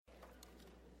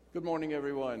Good morning,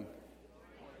 everyone.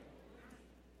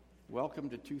 Welcome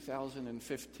to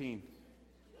 2015. Do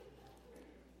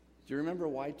you remember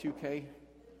Y2K?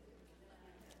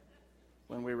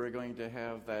 When we were going to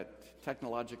have that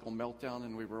technological meltdown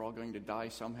and we were all going to die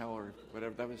somehow or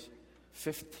whatever. That was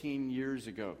 15 years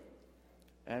ago.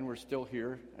 And we're still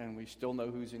here, and we still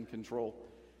know who's in control.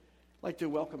 I'd like to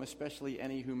welcome especially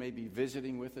any who may be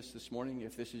visiting with us this morning.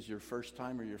 If this is your first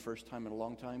time or your first time in a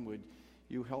long time, would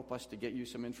you help us to get you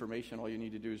some information? All you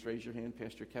need to do is raise your hand.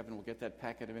 Pastor Kevin will get that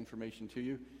packet of information to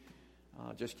you.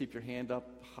 Just keep your hand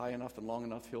up high enough and long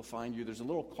enough, he'll find you. There's a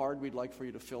little card we'd like for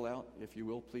you to fill out, if you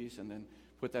will, please, and then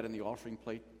put that in the offering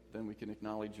plate. Then we can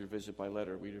acknowledge your visit by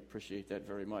letter. We'd appreciate that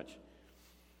very much.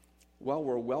 While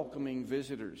we're welcoming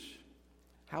visitors,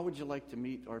 how would you like to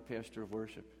meet our pastor of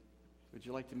worship? Would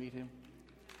you like to meet him?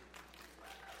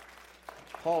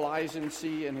 Paul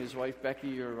Eisensee and his wife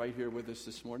Becky are right here with us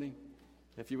this morning.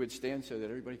 If you would stand so that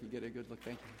everybody can get a good look.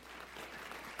 Thank you.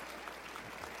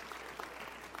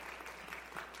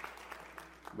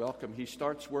 Welcome. He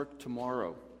starts work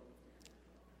tomorrow,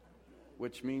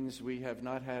 which means we have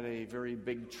not had a very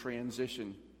big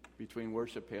transition between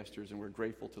worship pastors, and we're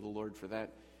grateful to the Lord for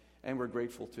that. And we're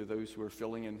grateful to those who are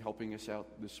filling and helping us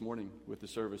out this morning with the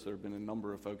service. There have been a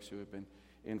number of folks who have been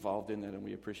involved in that, and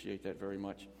we appreciate that very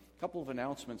much. A couple of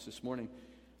announcements this morning.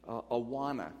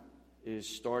 Awana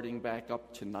is starting back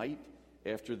up tonight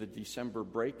after the December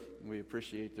break. We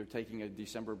appreciate they're taking a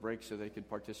December break so they could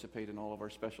participate in all of our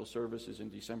special services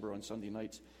in December on Sunday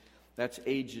nights. That's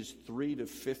ages 3 to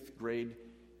 5th grade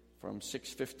from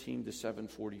 6:15 to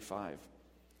 7:45.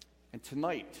 And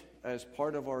tonight, as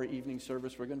part of our evening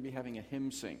service, we're going to be having a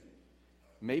hymn sing.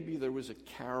 Maybe there was a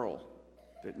carol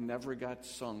that never got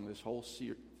sung this whole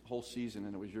season,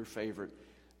 and it was your favorite.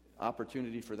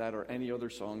 Opportunity for that or any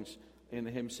other songs in the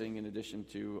hymn sing in addition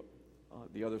to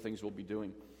the other things we'll be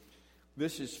doing.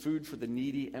 This is Food for the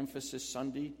Needy Emphasis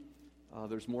Sunday.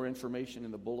 There's more information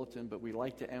in the bulletin, but we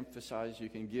like to emphasize you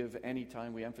can give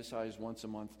anytime. We emphasize once a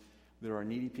month. There are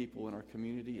needy people in our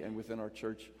community and within our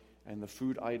church, and the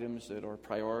food items that are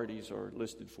priorities are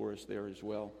listed for us there as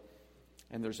well.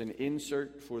 And there's an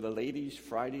insert for the ladies'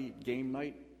 Friday game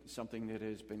night, something that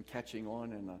has been catching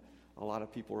on, and a lot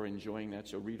of people are enjoying that,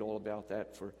 so read all about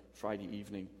that for Friday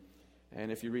evening. And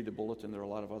if you read the bulletin, there are a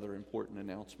lot of other important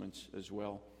announcements as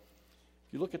well.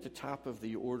 If you look at the top of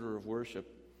the order of worship,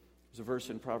 there's a verse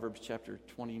in Proverbs chapter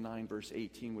 29, verse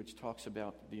 18, which talks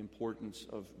about the importance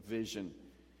of vision.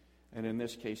 And in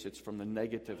this case, it's from the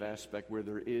negative aspect where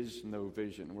there is no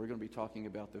vision. We're going to be talking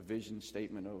about the vision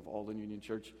statement of Alden Union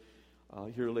Church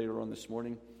here later on this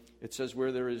morning. It says,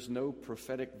 where there is no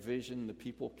prophetic vision, the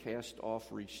people cast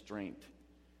off restraint.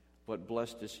 But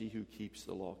blessed is he who keeps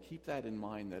the law. Keep that in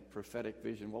mind, that prophetic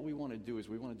vision. What we want to do is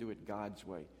we want to do it God's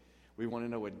way. We want to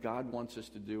know what God wants us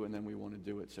to do, and then we want to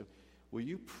do it. So will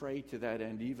you pray to that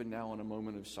end, even now in a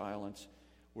moment of silence?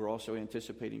 We're also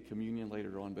anticipating communion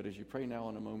later on, but as you pray now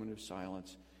in a moment of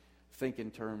silence, think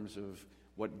in terms of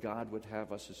what God would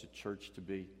have us as a church to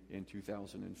be in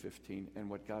 2015 and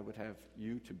what God would have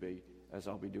you to be, as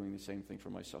I'll be doing the same thing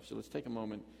for myself. So let's take a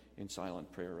moment in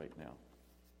silent prayer right now.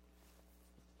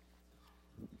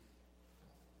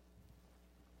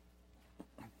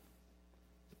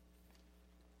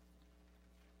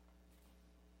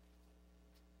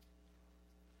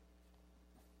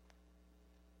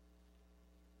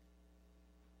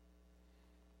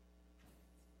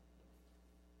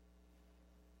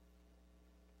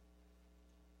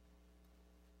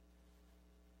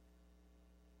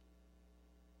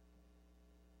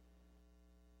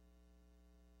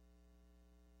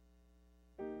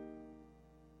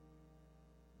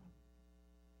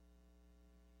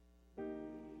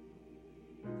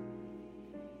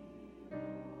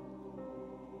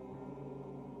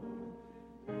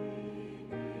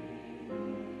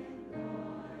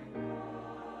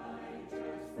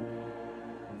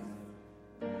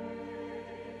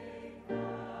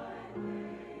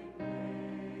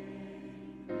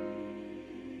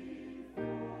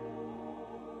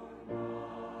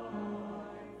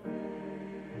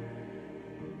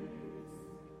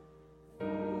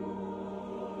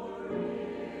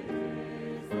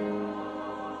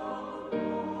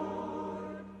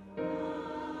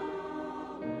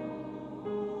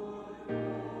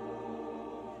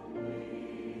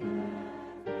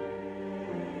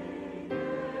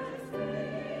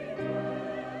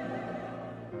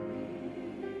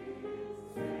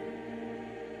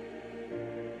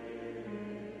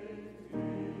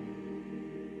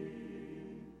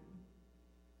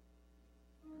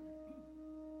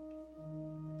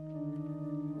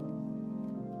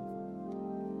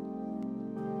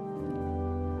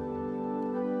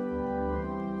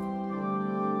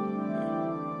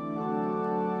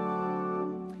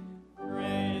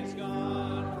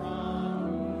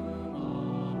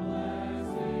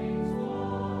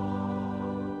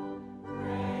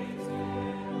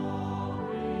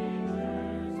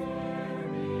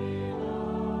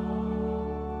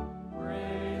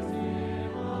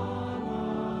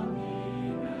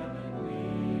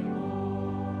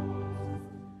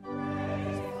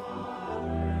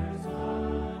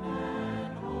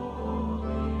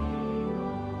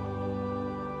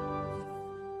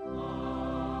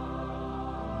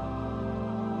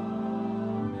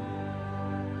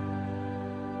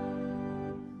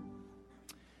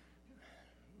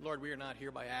 Lord, we are not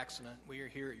here by accident. We are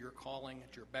here at your calling,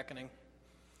 at your beckoning.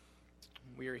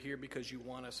 We are here because you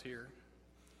want us here,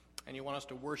 and you want us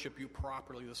to worship you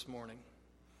properly this morning.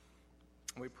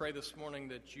 And we pray this morning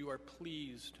that you are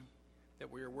pleased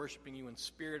that we are worshiping you in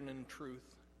spirit and in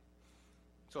truth.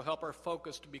 So help our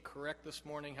focus to be correct this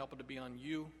morning. Help it to be on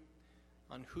you,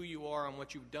 on who you are, on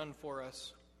what you've done for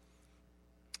us.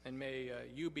 And may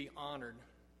you be honored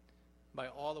by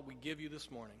all that we give you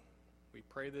this morning. We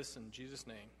pray this in Jesus'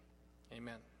 name.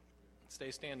 Amen.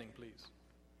 Stay standing, please.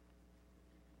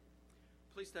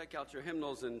 Please take out your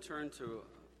hymnals and turn to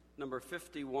number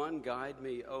 51, Guide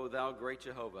Me, O Thou Great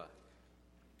Jehovah.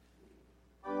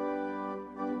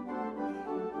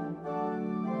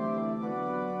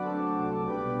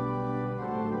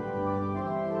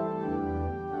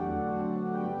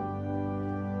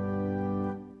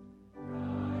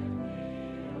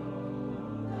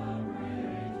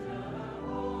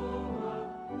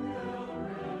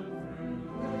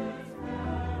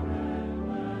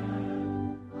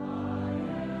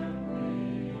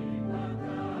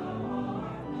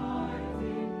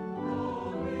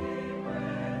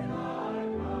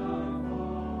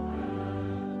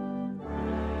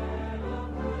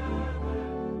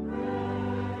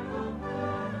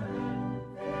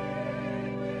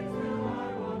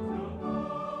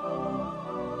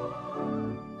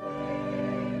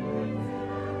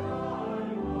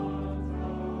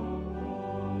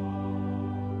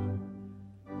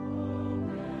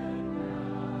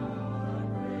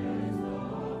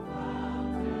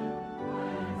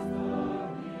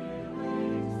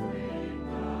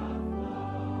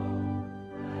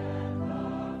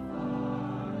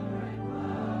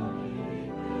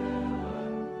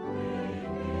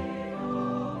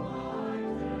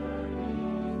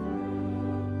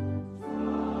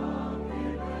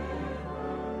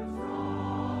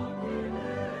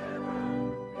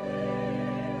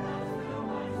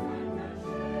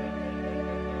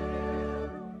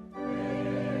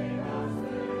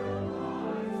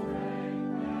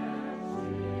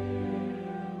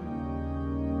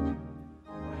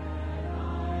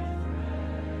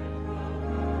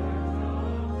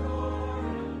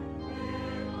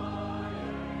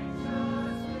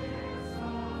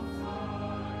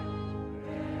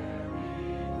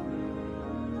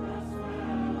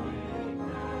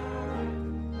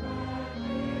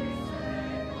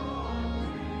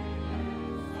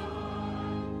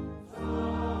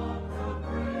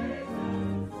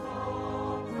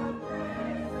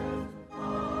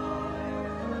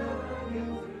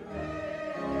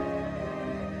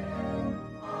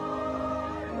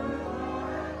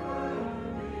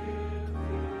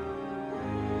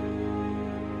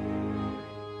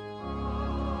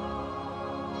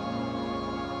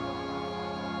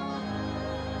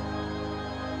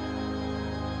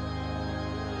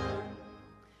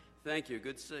 Thank you.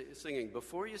 Good singing.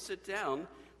 Before you sit down,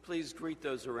 please greet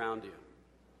those around you.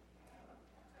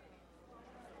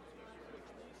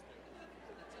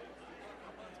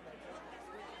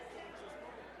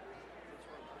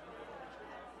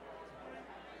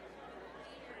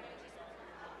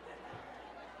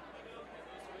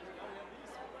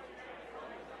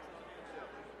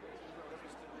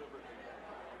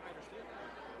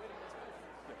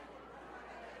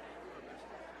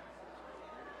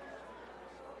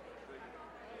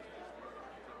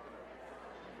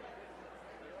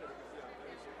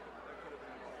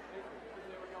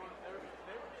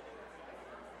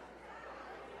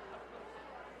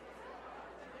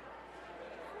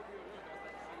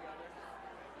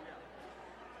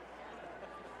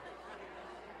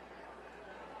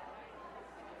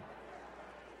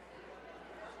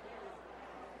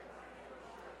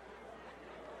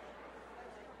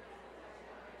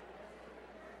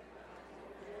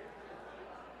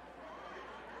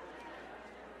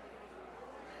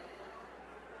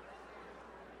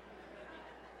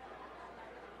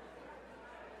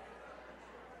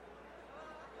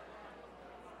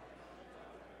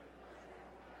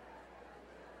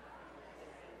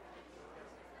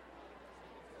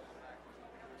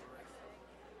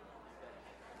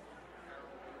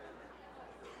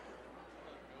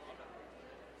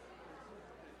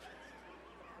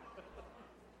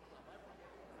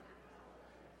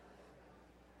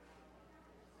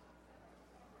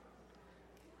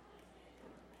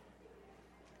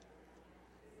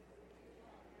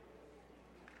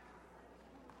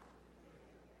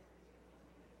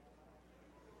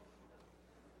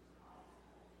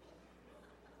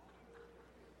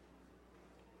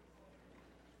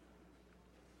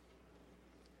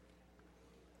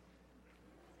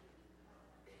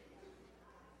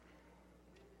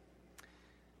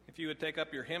 If you would take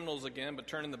up your hymnals again, but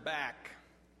turn in the back.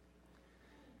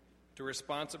 to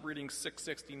responsive reading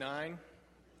 669.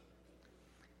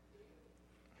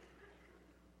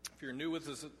 If you're new with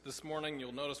us this morning,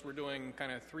 you'll notice we're doing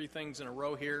kind of three things in a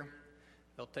row here.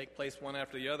 They'll take place one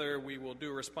after the other. We will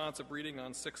do a responsive reading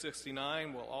on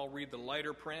 669. We'll all read the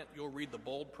lighter print. You'll read the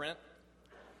bold print.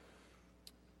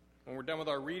 When we're done with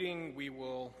our reading, we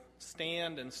will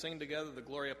stand and sing together the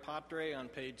Gloria Patri on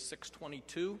page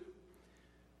 622,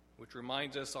 which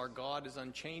reminds us our God is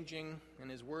unchanging and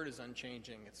His Word is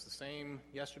unchanging. It's the same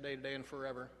yesterday, today, and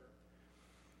forever.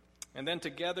 And then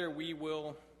together we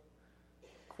will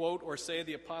quote or say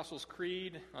the Apostles'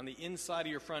 Creed on the inside of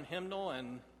your front hymnal.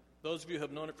 And those of you who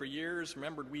have known it for years,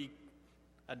 remembered we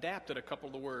adapted a couple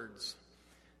of the words.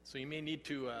 So you may need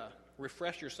to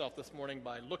refresh yourself this morning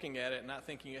by looking at it and not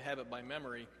thinking you have it by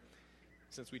memory,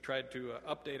 since we tried to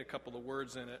update a couple of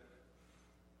words in it.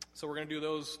 So we're going to do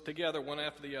those together, one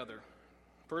after the other.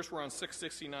 First, we're on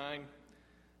 669,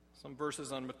 some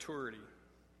verses on maturity.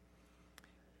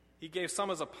 He gave some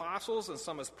as apostles, and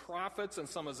some as prophets, and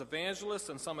some as evangelists,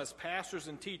 and some as pastors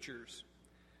and teachers,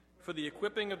 for the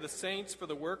equipping of the saints for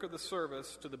the work of the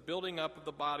service, to the building up of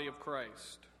the body of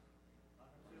Christ.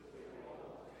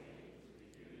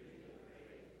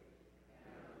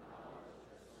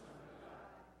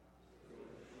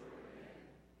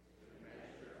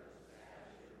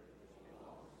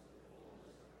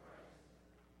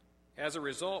 As a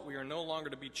result, we are no longer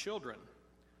to be children,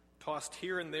 tossed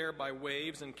here and there by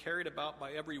waves and carried about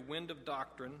by every wind of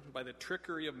doctrine, by the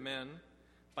trickery of men,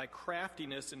 by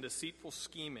craftiness and deceitful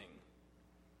scheming.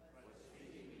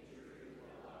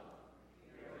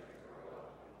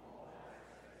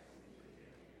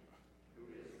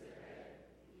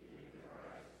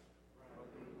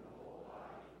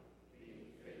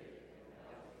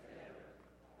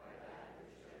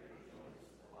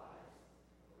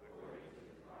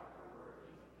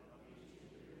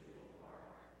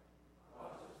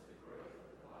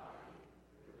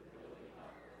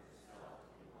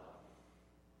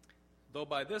 Though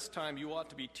by this time you ought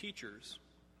to be teachers,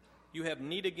 you have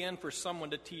need again for someone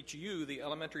to teach you the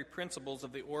elementary principles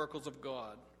of the oracles of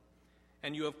God,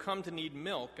 and you have come to need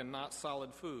milk and not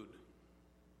solid food.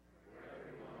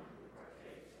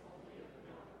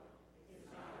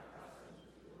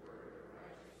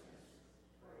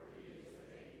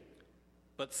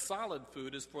 But solid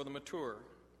food is for the mature,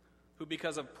 who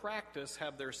because of practice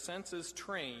have their senses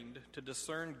trained to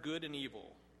discern good and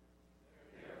evil.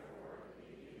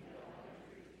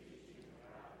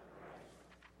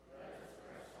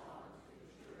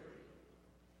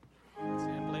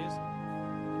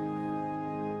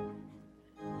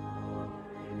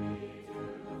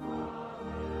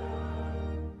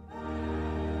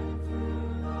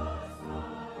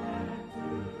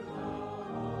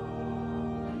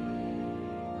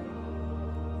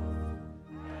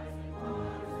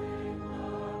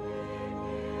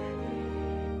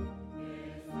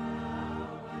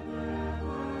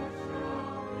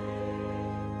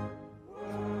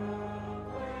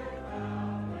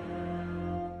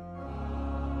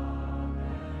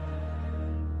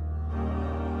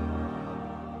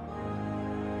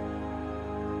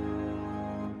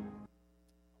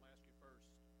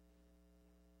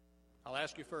 I'll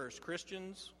ask you first,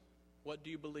 Christians, what do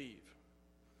you believe?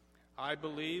 I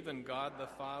believe in God the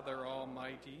Father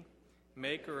Almighty,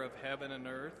 maker of heaven and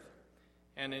earth,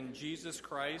 and in Jesus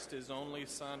Christ, his only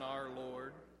Son, our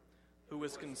Lord, who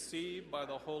was conceived by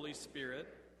the Holy Spirit,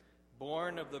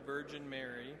 born of the Virgin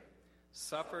Mary,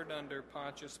 suffered under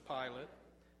Pontius Pilate,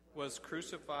 was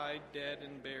crucified, dead,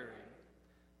 and buried.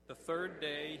 The third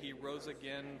day he rose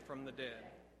again from the dead.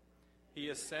 He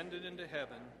ascended into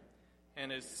heaven and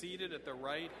is seated at the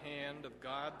right hand of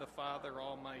God the Father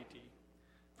Almighty.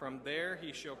 From there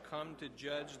he shall come to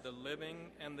judge the living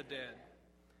and the dead.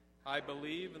 I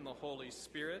believe in the Holy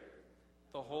Spirit,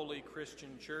 the holy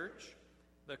Christian church,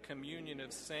 the communion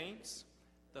of saints,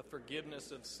 the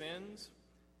forgiveness of sins,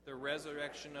 the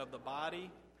resurrection of the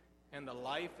body, and the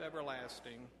life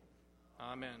everlasting.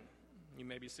 Amen. You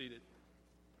may be seated.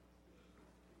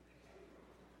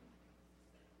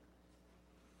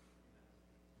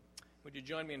 Would you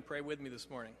join me and pray with me this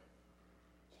morning?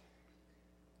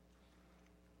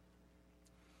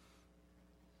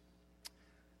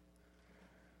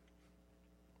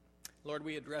 Lord,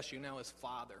 we address you now as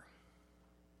Father,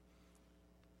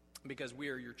 because we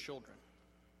are your children.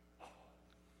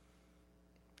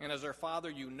 And as our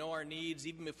Father, you know our needs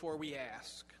even before we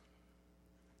ask.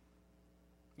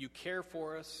 You care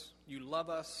for us. You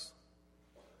love us.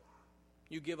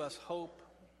 You give us hope.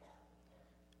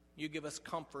 You give us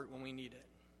comfort when we need it.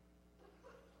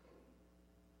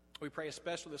 We pray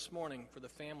especially this morning for the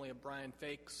family of Brian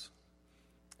Fakes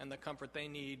and the comfort they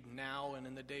need now and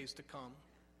in the days to come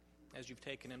as you've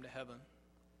taken him to heaven.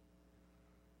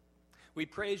 We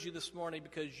praise you this morning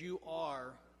because you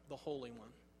are the Holy One.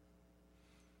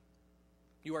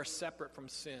 You are separate from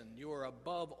sin. You are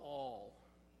above all.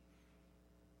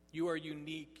 You are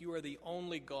unique. You are the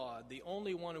only God, the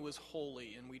only one who is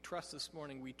holy, and we trust this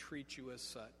morning we treat you as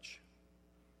such.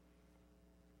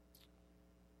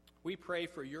 We pray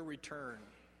for your return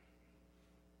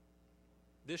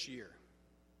this year.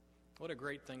 What a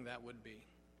great thing that would be.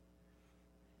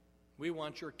 We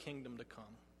want your kingdom to come.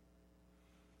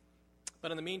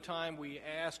 But in the meantime, we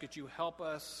ask that you help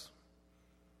us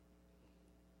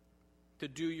to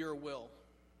do your will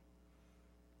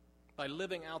by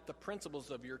living out the principles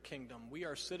of your kingdom. We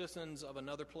are citizens of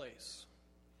another place.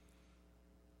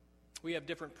 We have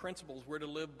different principles we're to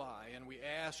live by, and we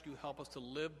ask you help us to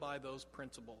live by those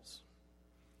principles.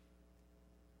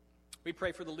 We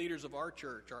pray for the leaders of our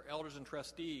church, our elders and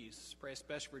trustees. Pray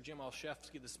especially for Jim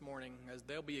Olszewski this morning, as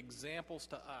they'll be examples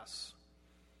to us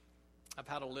of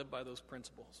how to live by those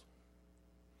principles.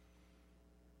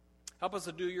 Help us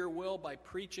to do your will by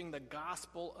preaching the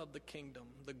gospel of the kingdom,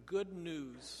 the good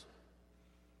news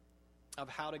of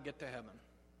how to get to heaven.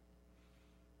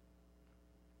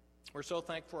 We're so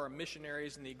thankful for our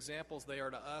missionaries and the examples they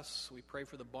are to us. We pray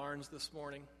for the Barnes this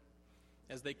morning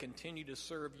as they continue to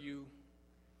serve you.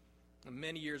 The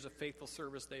many years of faithful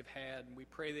service they've had. And we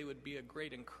pray they would be a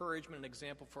great encouragement and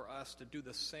example for us to do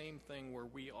the same thing where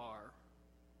we are.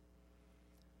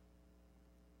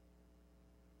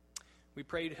 We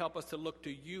pray you'd help us to look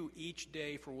to you each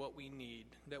day for what we need,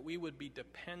 that we would be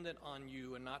dependent on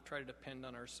you and not try to depend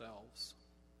on ourselves.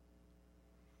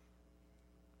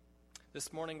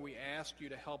 This morning we ask you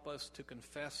to help us to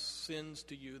confess sins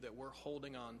to you that we're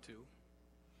holding on to.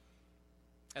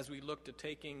 As we look to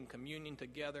taking communion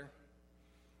together,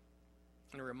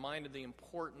 and are reminded of the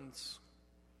importance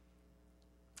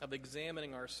of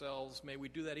examining ourselves, may we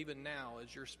do that even now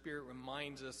as your Spirit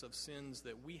reminds us of sins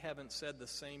that we haven't said the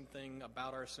same thing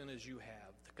about our sin as you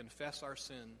have, to confess our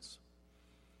sins,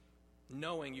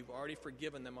 knowing you've already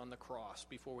forgiven them on the cross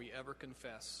before we ever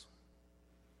confess.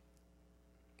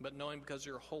 But knowing because of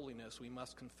your holiness, we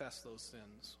must confess those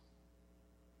sins.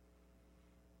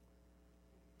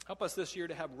 Help us this year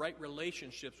to have right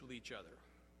relationships with each other,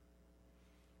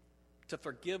 to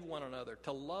forgive one another,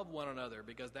 to love one another,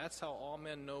 because that's how all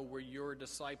men know we're your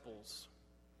disciples,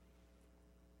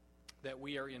 that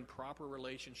we are in proper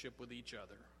relationship with each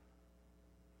other.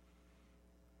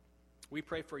 We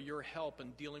pray for your help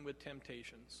in dealing with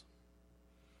temptations,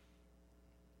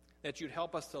 that you'd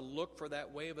help us to look for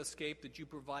that way of escape that you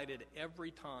provided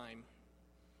every time,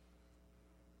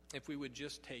 if we would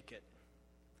just take it,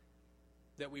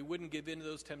 that we wouldn't give in to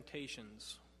those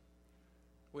temptations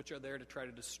which are there to try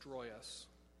to destroy us.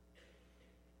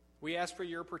 We ask for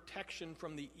your protection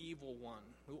from the evil one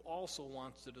who also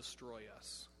wants to destroy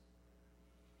us.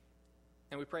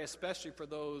 And we pray especially for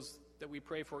those that we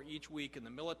pray for each week in the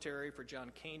military, for John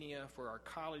Cania, for our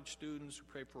college students. We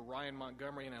pray for Ryan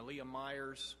Montgomery and Aaliyah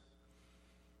Myers,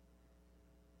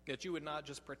 that you would not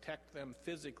just protect them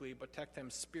physically, but protect them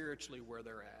spiritually where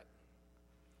they're at,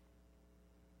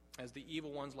 as the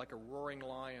evil one's like a roaring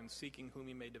lion seeking whom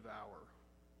he may devour.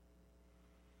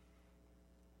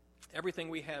 Everything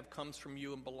we have comes from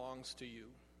you and belongs to you.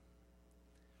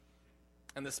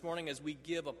 And this morning, as we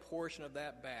give a portion of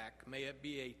that back, may it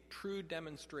be a true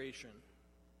demonstration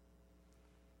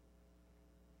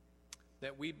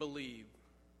that we believe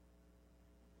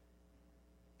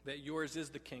that yours is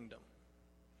the kingdom,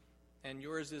 and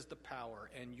yours is the power,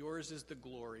 and yours is the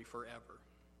glory forever.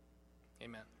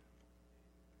 Amen.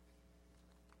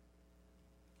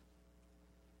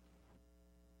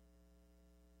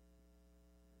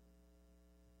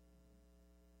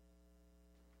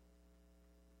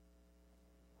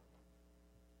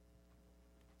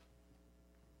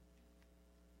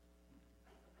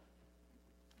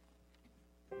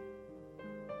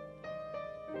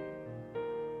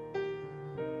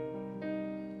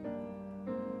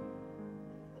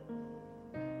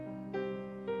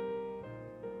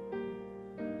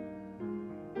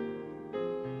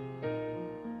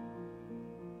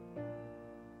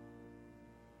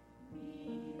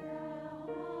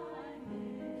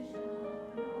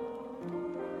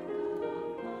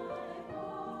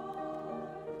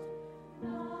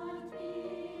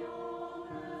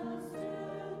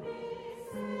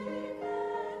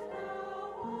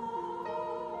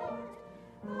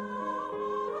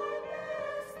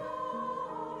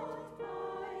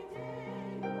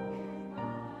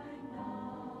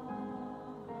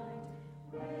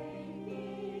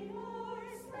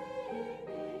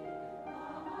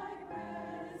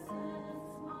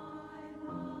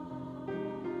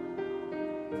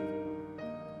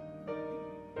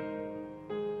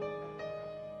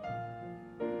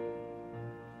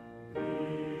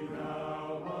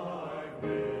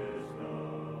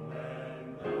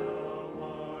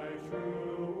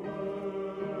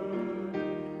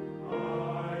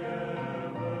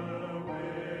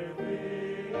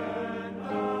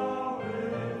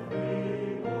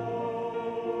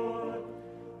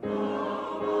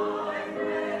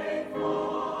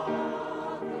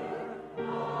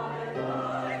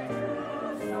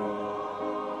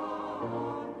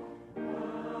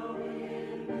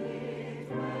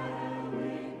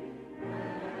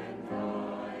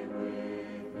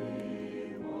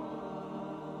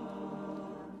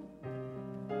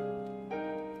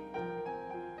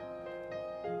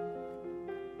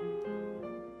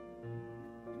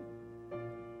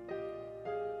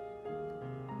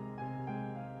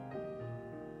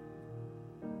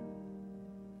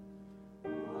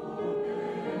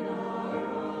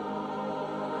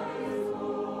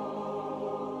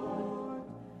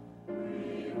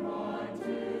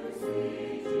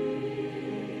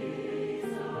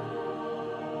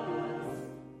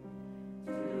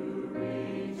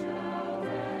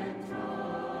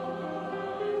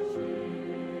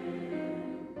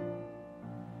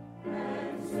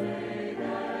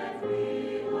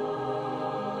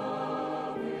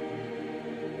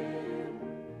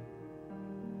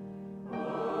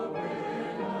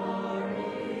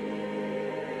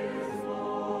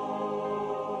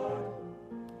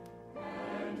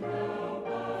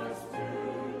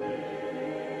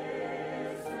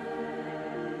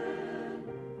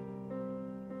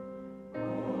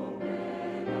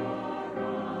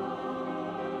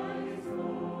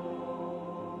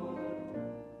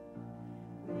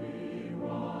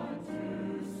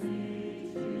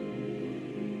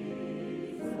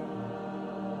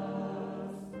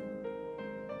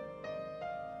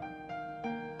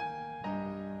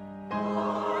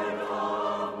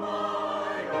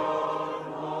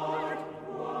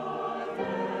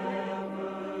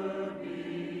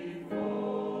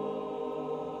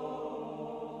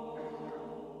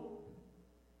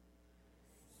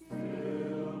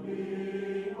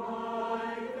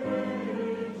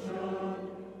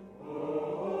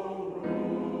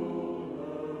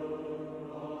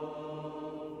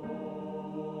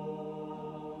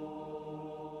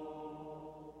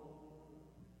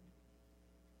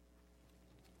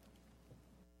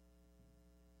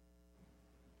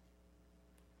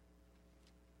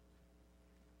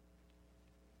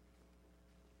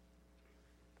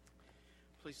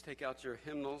 Please take out your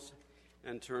hymnals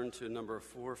and turn to number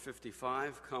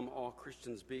 455, Come All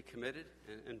Christians Be Committed,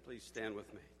 and please stand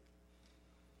with me.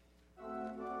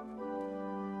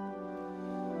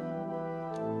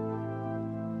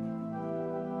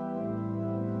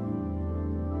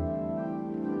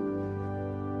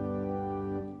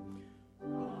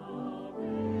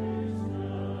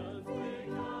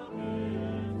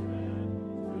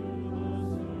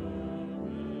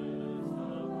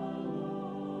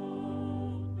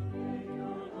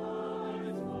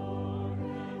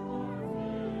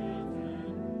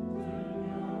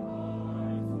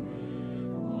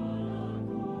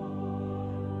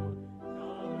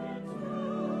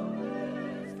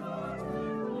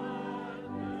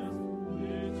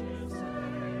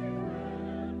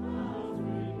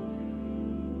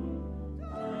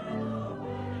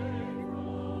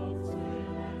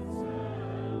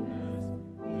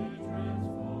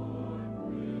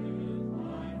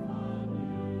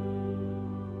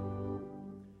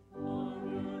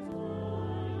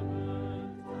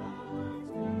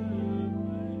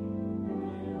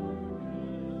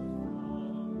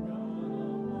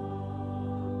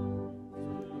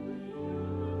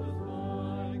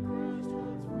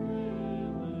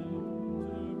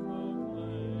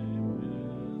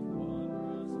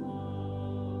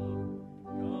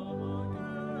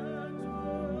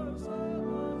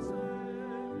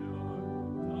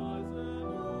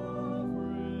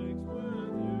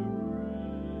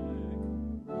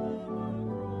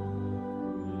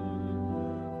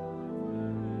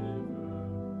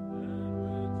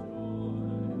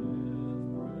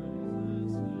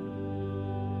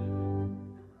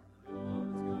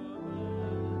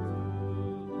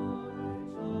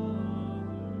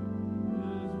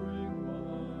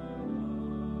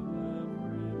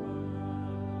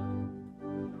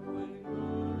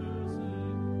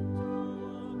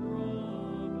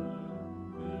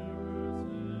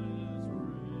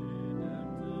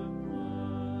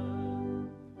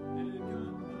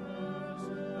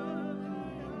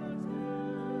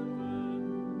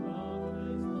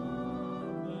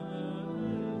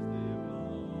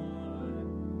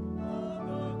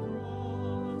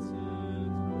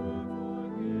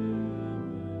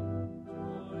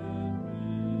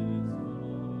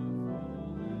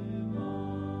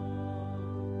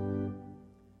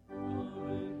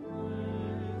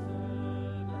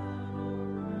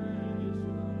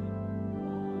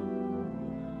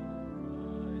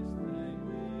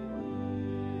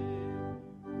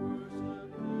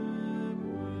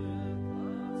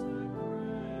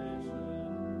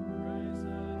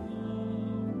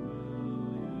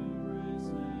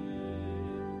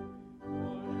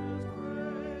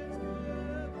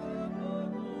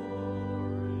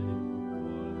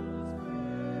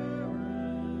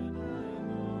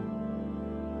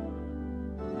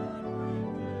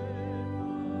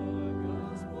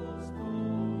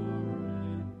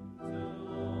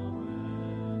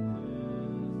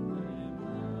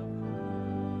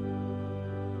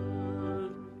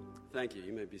 Thank you.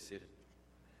 You may be seated.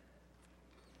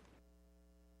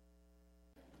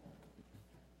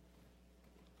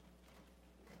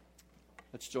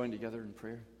 Let's join together in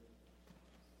prayer.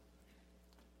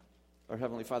 Our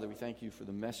Heavenly Father, we thank you for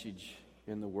the message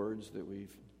in the words that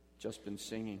we've just been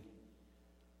singing,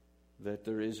 that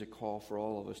there is a call for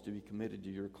all of us to be committed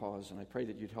to your cause. And I pray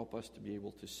that you'd help us to be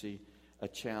able to see a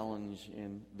challenge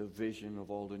in the vision of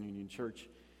Alden Union Church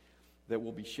that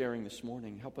we'll be sharing this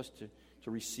morning. Help us to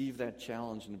receive that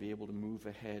challenge and to be able to move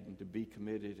ahead and to be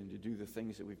committed and to do the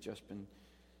things that we've just been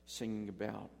singing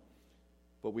about.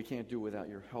 But we can't do it without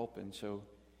your help, and so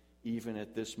even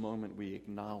at this moment we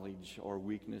acknowledge our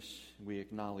weakness, we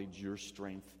acknowledge your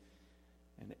strength,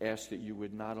 and ask that you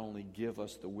would not only give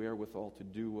us the wherewithal to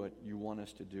do what you want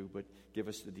us to do, but give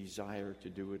us the desire to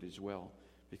do it as well,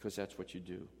 because that's what you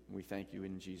do. And we thank you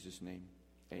in Jesus' name.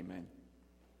 Amen.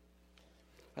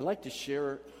 I'd like to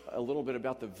share a little bit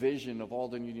about the vision of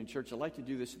Alden Union Church. I'd like to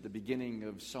do this at the beginning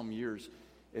of some years.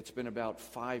 It's been about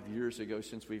 5 years ago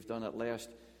since we've done it last.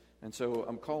 And so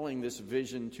I'm calling this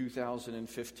Vision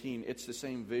 2015. It's the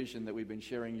same vision that we've been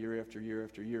sharing year after year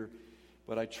after year.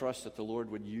 But I trust that the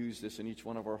Lord would use this in each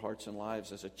one of our hearts and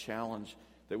lives as a challenge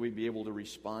that we'd be able to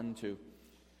respond to.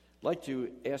 I'd like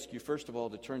to ask you, first of all,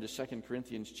 to turn to 2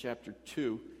 Corinthians chapter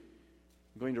 2.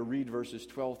 I'm going to read verses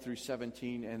 12 through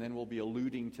 17, and then we'll be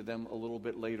alluding to them a little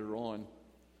bit later on.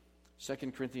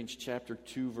 2 Corinthians chapter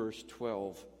 2, verse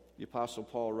 12, the Apostle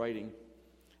Paul writing,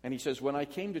 and he says, "When I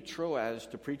came to Troas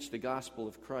to preach the gospel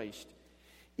of Christ,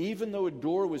 even though a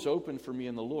door was open for me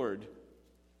in the Lord,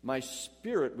 my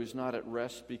spirit was not at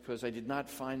rest because I did not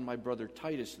find my brother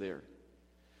Titus there.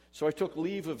 So I took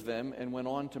leave of them and went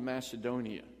on to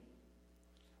Macedonia.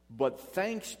 But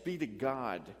thanks be to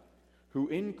God, who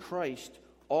in Christ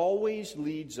always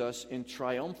leads us in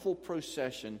triumphal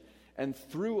procession, and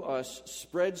through us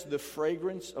spreads the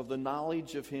fragrance of the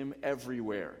knowledge of him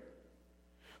everywhere.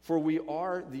 For we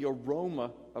are the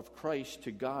aroma of Christ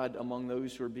to God among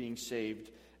those who are being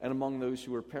saved and among those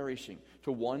who are perishing.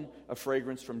 To one, a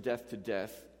fragrance from death to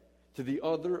death. To the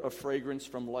other, a fragrance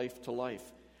from life to life.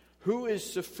 Who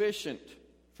is sufficient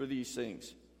for these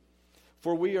things?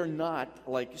 For we are not,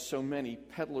 like so many,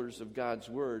 peddlers of God's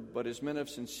word, but as men of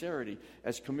sincerity,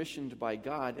 as commissioned by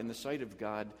God in the sight of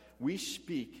God, we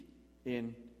speak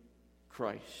in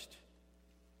Christ.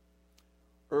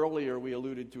 Earlier, we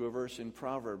alluded to a verse in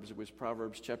Proverbs. It was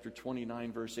Proverbs chapter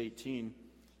 29, verse 18.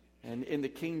 And in the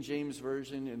King James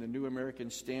Version, in the New American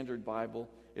Standard Bible,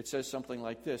 it says something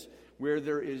like this: where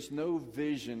there is no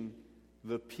vision,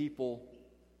 the people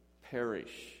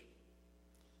perish.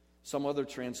 Some other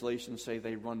translations say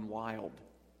they run wild.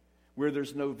 Where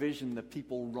there's no vision, the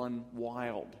people run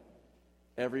wild.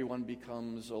 Everyone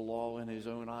becomes a law in his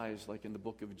own eyes, like in the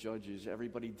book of Judges.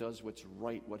 Everybody does what's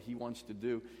right, what he wants to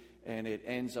do, and it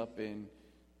ends up in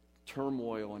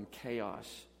turmoil and chaos.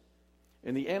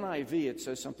 In the NIV, it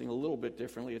says something a little bit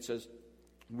differently. It says,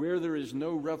 where there is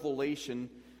no revelation,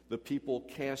 the people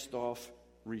cast off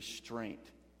restraint.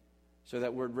 So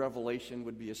that word revelation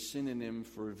would be a synonym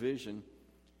for vision.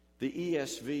 The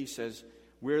ESV says,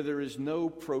 where there is no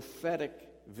prophetic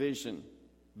vision,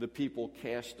 the people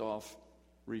cast off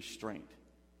restraint.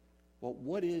 Well,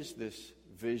 what is this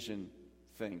vision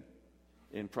thing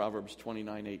in Proverbs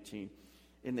 29:18?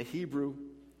 In the Hebrew,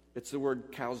 it's the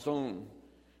word kalzon,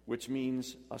 which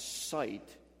means a sight,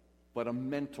 but a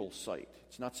mental sight.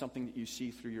 It's not something that you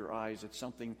see through your eyes. It's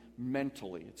something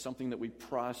mentally. It's something that we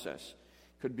process.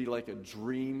 Could be like a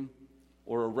dream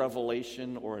or a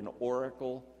revelation or an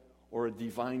oracle or a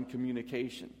divine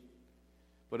communication.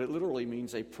 But it literally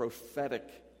means a prophetic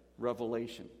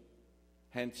revelation.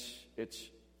 Hence, it's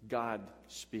God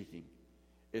speaking.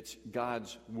 It's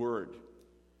God's word.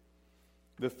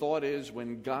 The thought is,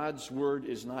 when God's word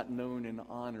is not known and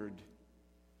honored,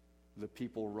 the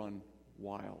people run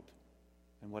wild.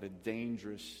 And what a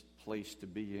dangerous place to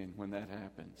be in when that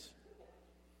happens.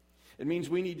 It means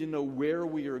we need to know where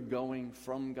we are going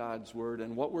from God's word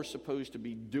and what we're supposed to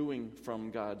be doing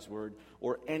from God's word,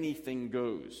 or anything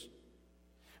goes.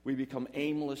 We become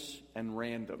aimless and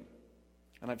random.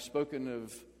 And I've spoken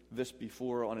of this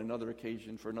before on another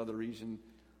occasion for another reason.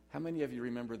 How many of you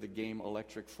remember the game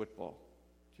electric football?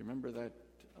 Do you remember that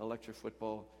electric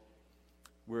football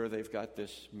where they've got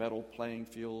this metal playing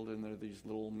field and there are these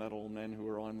little metal men who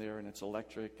are on there, and it's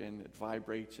electric and it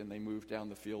vibrates and they move down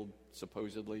the field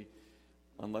supposedly,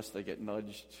 unless they get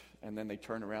nudged, and then they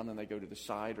turn around and they go to the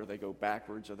side, or they go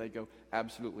backwards, or they go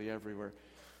absolutely everywhere.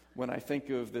 When I think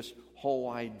of this whole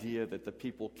idea that the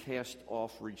people cast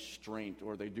off restraint,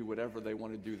 or they do whatever they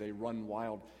want to do, they run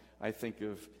wild, I think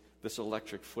of this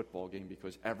electric football game,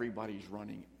 because everybody's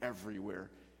running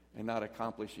everywhere and not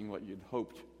accomplishing what you'd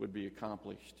hoped would be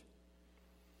accomplished.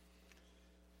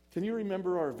 Can you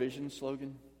remember our vision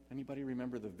slogan? Anybody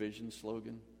remember the vision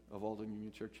slogan of Alden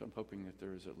Union Church? I'm hoping that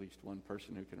there is at least one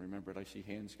person who can remember it. I see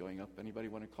hands going up. Anybody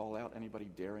want to call out? Anybody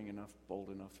daring enough, bold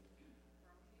enough?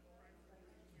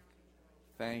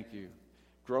 Thank you.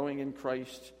 Growing in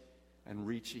Christ and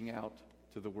reaching out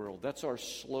to the world. That's our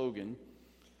slogan.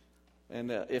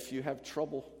 And if you have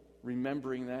trouble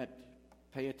remembering that,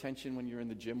 pay attention when you're in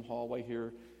the gym hallway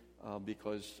here,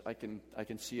 because I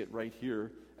can see it right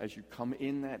here. As you come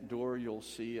in that door, you'll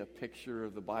see a picture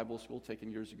of the Bible school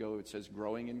taken years ago. It says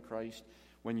growing in Christ.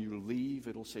 When you leave,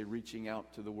 it'll say reaching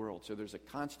out to the world. So there's a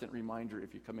constant reminder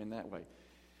if you come in that way.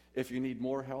 If you need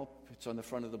more help, it's on the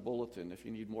front of the bulletin. If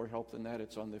you need more help than that,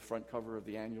 it's on the front cover of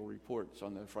the annual report. It's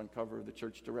on the front cover of the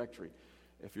church directory.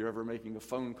 If you're ever making a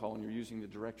phone call and you're using the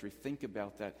directory, think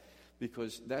about that,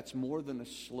 because that's more than a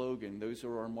slogan. Those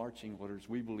are our marching orders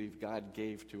we believe God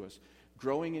gave to us.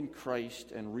 Growing in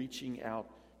Christ and reaching out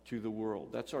to the world.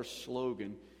 That's our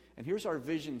slogan. And here's our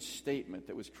vision statement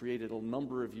that was created a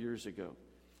number of years ago.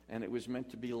 And it was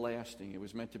meant to be lasting. It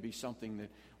was meant to be something that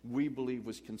we believe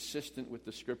was consistent with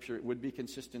the Scripture. It would be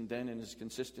consistent then and is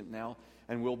consistent now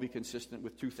and will be consistent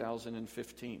with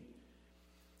 2015.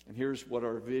 And here's what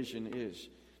our vision is: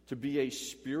 to be a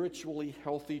spiritually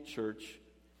healthy church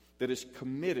that is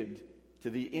committed to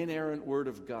the inerrant Word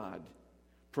of God,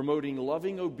 promoting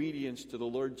loving obedience to the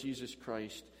Lord Jesus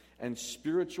Christ and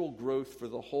spiritual growth for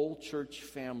the whole church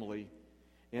family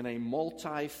in a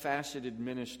multifaceted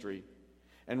ministry,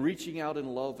 and reaching out in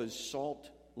love as salt,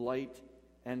 light,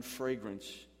 and fragrance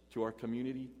to our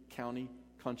community, county,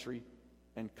 country,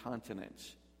 and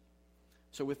continents.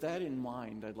 So with that in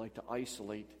mind, I'd like to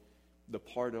isolate the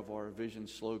part of our vision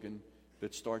slogan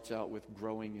that starts out with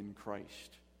growing in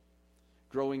Christ.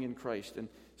 Growing in Christ. And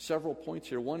several points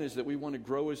here. One is that we want to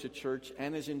grow as a church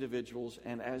and as individuals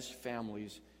and as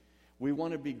families. We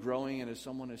want to be growing, and as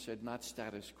someone has said, not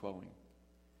status quoing.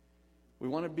 We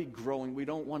want to be growing. We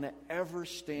don't want to ever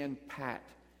stand pat.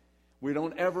 We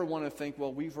don't ever want to think,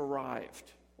 well, we've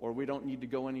arrived, or we don't need to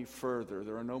go any further.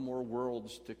 There are no more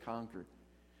worlds to conquer.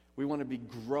 We want to be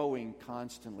growing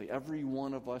constantly. Every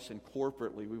one of us, and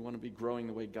corporately, we want to be growing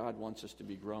the way God wants us to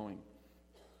be growing.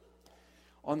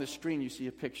 On the screen, you see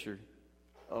a picture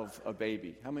of a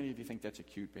baby. How many of you think that's a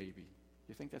cute baby?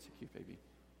 You think that's a cute baby?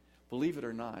 Believe it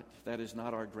or not, that is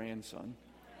not our grandson.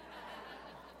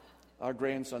 Our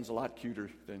grandson's a lot cuter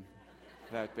than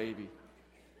that baby.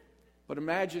 But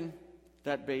imagine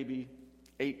that baby,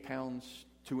 8 pounds,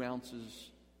 2 ounces,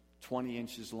 20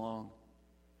 inches long.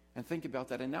 And think about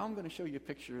that. And now I'm going to show you a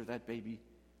picture of that baby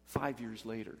 5 years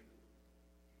later.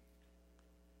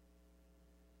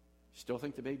 Still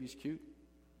think the baby's cute?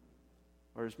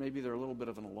 Or is maybe there a little bit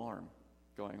of an alarm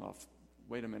going off?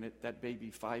 Wait a minute, that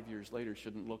baby 5 years later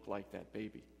shouldn't look like that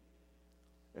baby.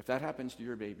 If that happens to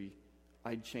your baby,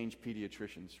 I'd change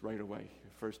pediatricians right away,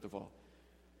 first of all.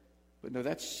 But no,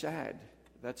 that's sad.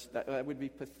 That would be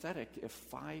pathetic if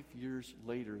 5 years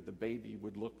later the baby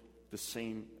would look the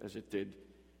same as it did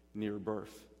near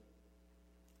birth.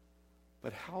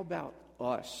 But how about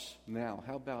us now?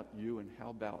 How about you and how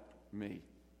about me?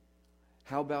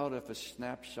 How about if a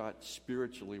snapshot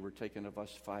spiritually were taken of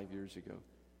us 5 years ago,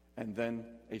 and then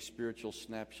a spiritual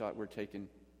snapshot were taken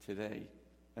today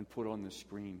and put on the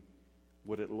screen?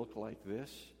 Would it look like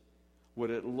this? Would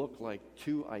it look like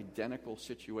two identical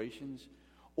situations?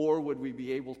 Or would we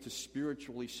be able to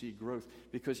spiritually see growth?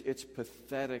 Because it's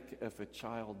pathetic if a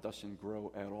child doesn't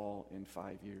grow at all in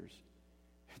 5 years.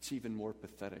 It's even more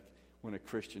pathetic when a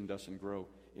Christian doesn't grow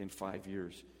in 5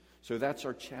 years. So that's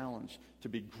our challenge, to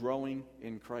be growing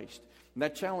in Christ. And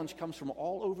that challenge comes from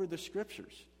all over the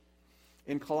Scriptures.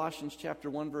 In Colossians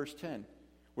chapter 1, verse 10,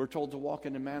 we're told to walk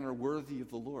in a manner worthy of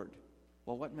the Lord.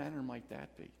 Well, what manner might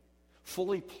that be?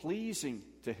 Fully pleasing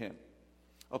to Him.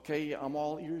 Okay, I'm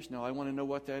all ears now. I want to know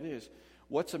what that is.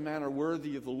 What's a manner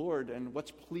worthy of the Lord, and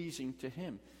what's pleasing to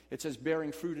Him? It says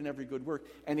bearing fruit in every good work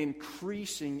and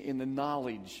increasing in the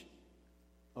knowledge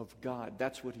of God.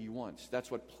 That's what He wants.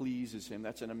 That's what pleases Him.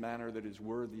 That's in a manner that is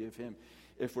worthy of Him.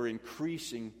 If we're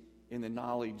increasing in the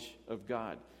knowledge of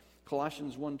God.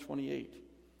 Colossians 1:28.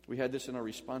 We had this in our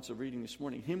responsive reading this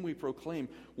morning. Him we proclaim,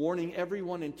 warning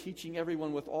everyone and teaching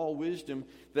everyone with all wisdom,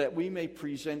 that we may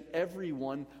present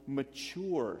everyone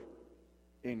mature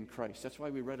in Christ. That's why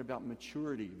we read about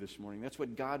maturity this morning. That's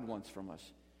what God wants from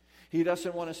us. He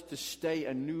doesn't want us to stay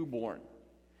a newborn.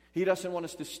 He doesn't want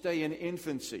us to stay in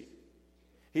infancy.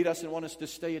 He doesn't want us to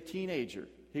stay a teenager.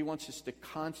 He wants us to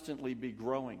constantly be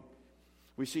growing.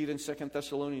 We see it in 2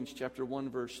 Thessalonians chapter 1,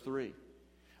 verse 3.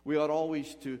 We ought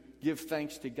always to give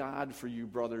thanks to God for you,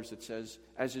 brothers, it says,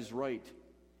 as is right,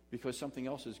 because something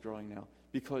else is growing now.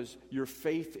 Because your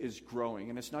faith is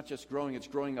growing, and it's not just growing, it's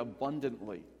growing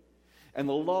abundantly. And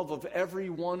the love of every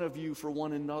one of you for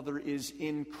one another is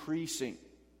increasing.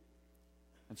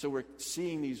 And so we're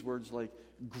seeing these words like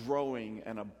growing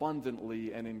and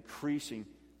abundantly and increasing.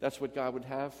 That's what God would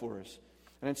have for us.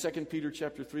 And in 2 Peter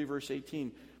chapter 3, verse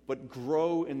 18, but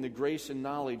grow in the grace and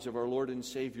knowledge of our Lord and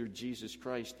Savior, Jesus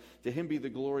Christ. To Him be the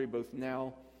glory both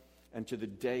now and to the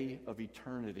day of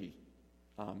eternity.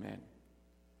 Amen.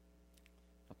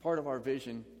 A part of our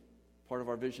vision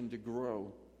to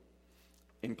grow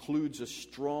includes a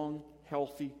strong,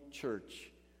 healthy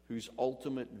church whose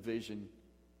ultimate vision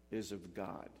is of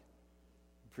God.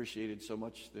 Appreciated so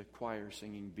much the choir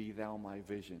singing, Be Thou My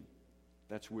Vision.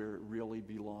 That's where it really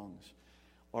belongs.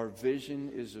 Our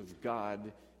vision is of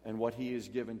God, and what He has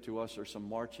given to us are some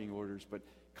marching orders, but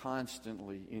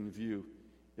constantly in view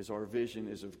is our vision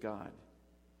is of God.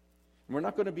 And we're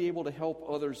not going to be able to help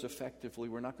others effectively.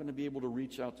 We're not going to be able to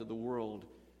reach out to the world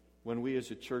when we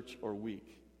as a church are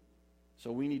weak.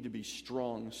 So we need to be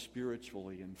strong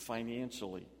spiritually and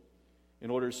financially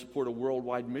in order to support a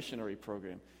worldwide missionary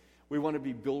program. We want to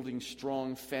be building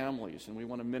strong families, and we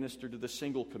want to minister to the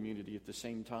single community at the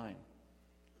same time.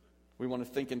 We want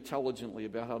to think intelligently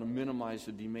about how to minimize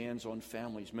the demands on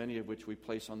families, many of which we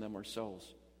place on them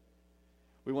ourselves.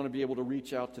 We want to be able to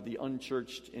reach out to the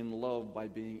unchurched in love by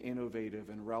being innovative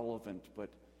and relevant, but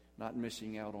not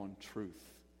missing out on truth.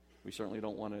 We certainly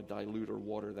don't want to dilute or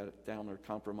water that down or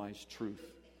compromise truth.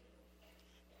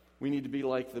 We need to be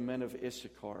like the men of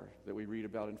Issachar that we read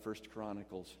about in 1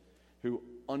 Chronicles, who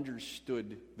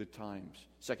understood the times.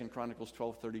 2 Chronicles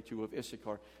 12:32 of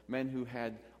Issachar, men who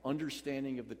had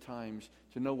understanding of the times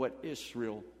to know what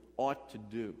Israel ought to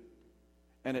do.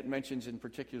 And it mentions in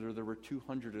particular there were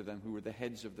 200 of them who were the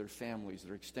heads of their families,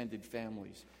 their extended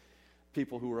families,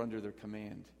 people who were under their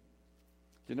command.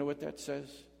 Do you know what that says?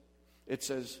 It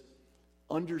says,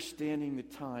 understanding the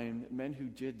time, men who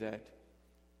did that,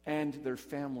 and their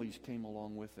families came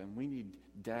along with them. We need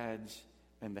dads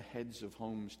and the heads of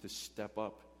homes to step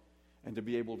up and to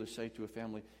be able to say to a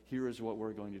family, here is what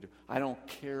we're going to do. I don't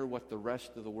care what the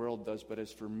rest of the world does, but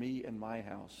as for me and my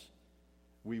house,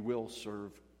 we will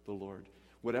serve the Lord.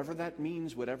 Whatever that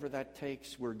means, whatever that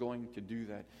takes, we're going to do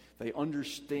that. They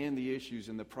understand the issues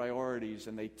and the priorities,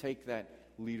 and they take that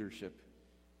leadership.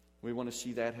 We want to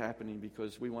see that happening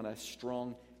because we want a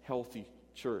strong, healthy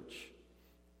church.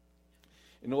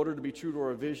 In order to be true to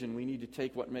our vision, we need to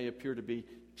take what may appear to be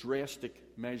drastic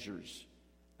measures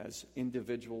as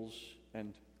individuals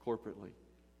and corporately.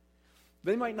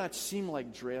 They might not seem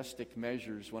like drastic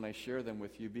measures when I share them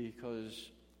with you because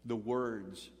the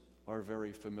words are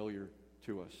very familiar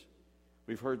to us.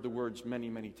 We've heard the words many,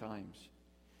 many times.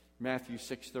 Matthew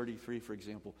 6:33, for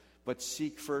example, but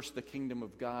seek first the kingdom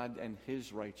of God and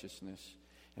his righteousness,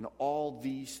 and all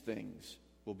these things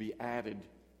will be added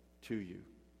to you.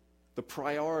 The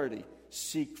priority,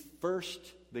 seek first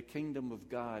the kingdom of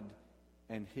God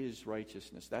and his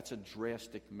righteousness. That's a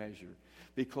drastic measure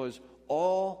because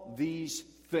all these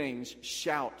things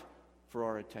shout for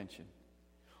our attention.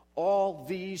 All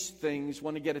these things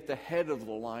want to get at the head of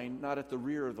the line, not at the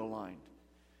rear of the line.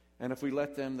 And if we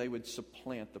let them, they would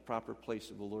supplant the proper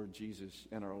place of the Lord Jesus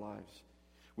in our lives.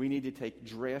 We need to take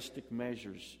drastic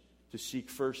measures to seek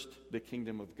first the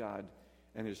kingdom of God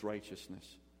and his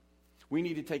righteousness. We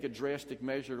need to take a drastic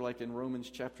measure like in Romans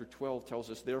chapter 12 tells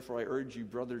us, therefore I urge you,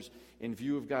 brothers, in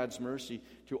view of God's mercy,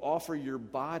 to offer your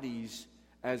bodies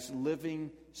as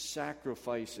living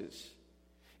sacrifices.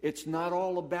 It's not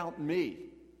all about me.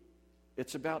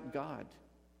 It's about God.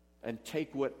 And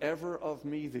take whatever of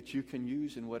me that you can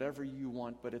use and whatever you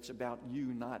want, but it's about you,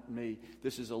 not me.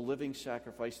 This is a living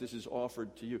sacrifice. This is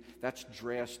offered to you. That's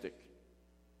drastic.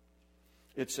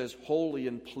 It says holy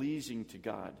and pleasing to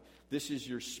God. This is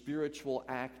your spiritual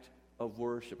act of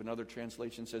worship. Another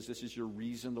translation says this is your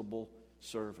reasonable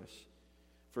service.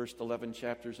 First 11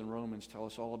 chapters in Romans tell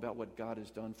us all about what God has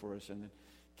done for us. And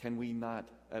can we not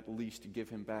at least give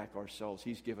him back ourselves?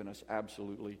 He's given us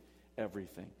absolutely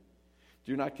everything.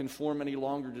 Do not conform any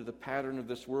longer to the pattern of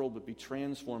this world, but be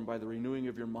transformed by the renewing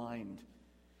of your mind.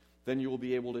 Then you will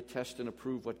be able to test and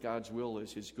approve what God's will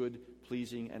is, his good,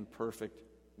 pleasing, and perfect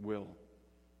will.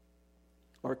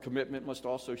 Our commitment must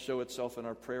also show itself in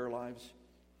our prayer lives,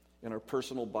 in our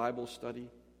personal Bible study,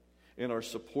 in our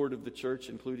support of the church,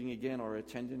 including, again, our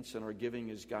attendance and our giving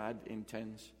as God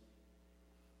intends.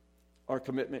 Our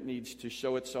commitment needs to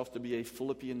show itself to be a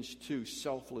Philippians 2,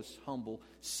 selfless, humble,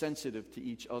 sensitive to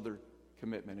each other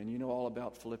commitment. And you know all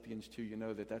about Philippians 2. You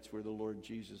know that that's where the Lord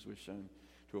Jesus was shown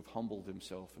to have humbled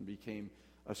himself and became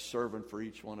a servant for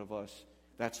each one of us.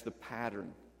 That's the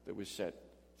pattern that was set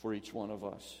for each one of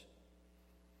us.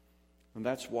 And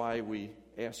that's why we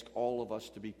ask all of us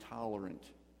to be tolerant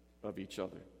of each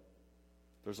other.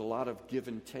 There's a lot of give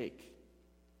and take.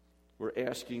 We're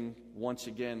asking once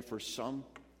again for some,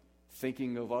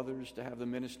 thinking of others, to have the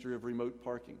ministry of remote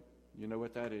parking. You know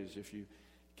what that is. If you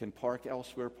can park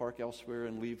elsewhere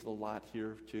and leave the lot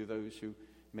here to those who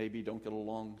maybe don't get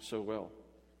along so well.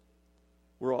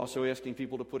 We're also asking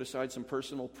people to put aside some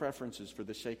personal preferences for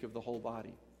the sake of the whole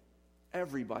body.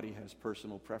 Everybody has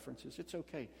personal preferences. It's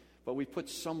okay. But we put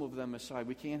some of them aside.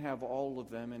 We can't have all of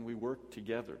them, and we work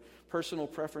together. Personal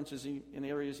preferences in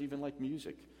areas even like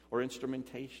music or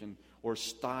instrumentation or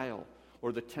style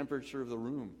or the temperature of the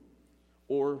room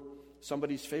or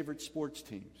somebody's favorite sports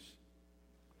teams.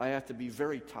 I have to be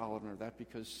very tolerant of that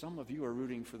because some of you are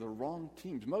rooting for the wrong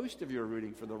teams. Most of you are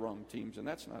rooting for the wrong teams, and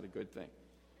that's not a good thing.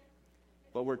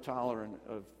 But we're tolerant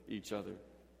of each other.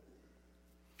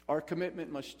 Our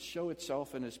commitment must show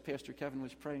itself, and as Pastor Kevin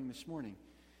was praying this morning,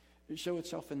 show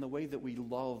itself in the way that we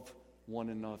love one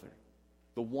another.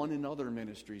 The one another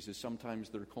ministries, as sometimes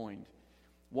they're coined.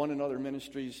 One another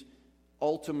ministries,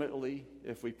 ultimately,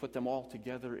 if we put them all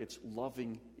together, it's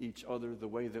loving each other the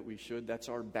way that we should. That's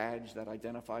our badge that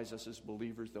identifies us as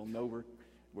believers. They'll know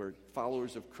we're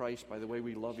followers of Christ by the way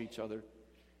we love each other.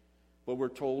 But we're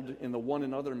told in the one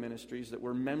another ministries that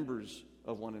we're members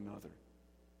of one another.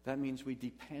 That means we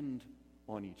depend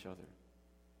on each other.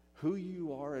 Who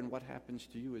you are and what happens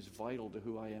to you is vital to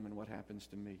who I am and what happens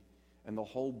to me. And the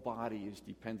whole body is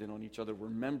dependent on each other. We're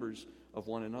members of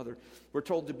one another. We're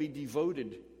told to be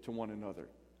devoted to one another.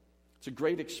 It's a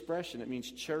great expression. It means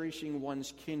cherishing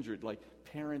one's kindred, like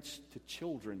parents to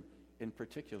children in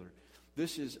particular.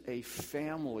 This is a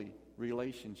family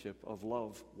relationship of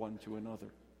love one to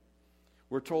another.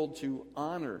 We're told to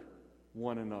honor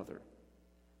one another,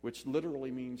 which literally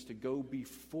means to go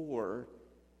before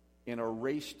in a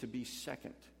race to be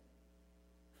second.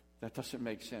 That doesn't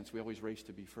make sense. We always race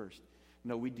to be first.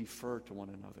 No, we defer to one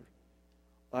another.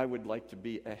 I would like to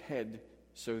be ahead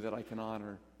so that I can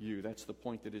honor you. That's the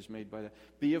point that is made by that.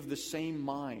 Be of the same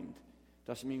mind.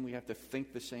 Doesn't mean we have to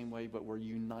think the same way, but we're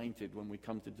united when we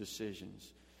come to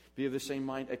decisions. Be of the same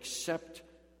mind. Accept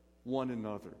one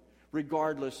another,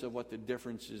 regardless of what the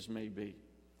differences may be.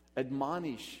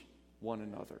 Admonish one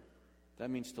another. That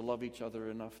means to love each other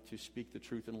enough to speak the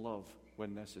truth in love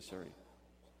when necessary.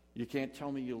 You can't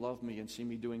tell me you love me and see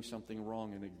me doing something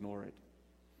wrong and ignore it.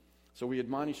 So we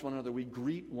admonish one another, we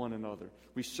greet one another,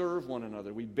 we serve one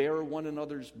another, we bear one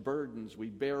another's burdens, we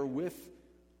bear with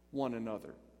one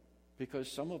another.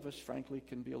 Because some of us, frankly,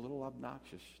 can be a little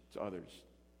obnoxious to others,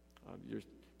 your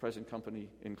present company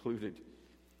included.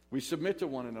 We submit to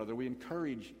one another, we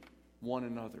encourage one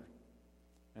another.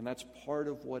 And that's part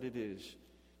of what it is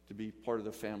to be part of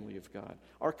the family of God.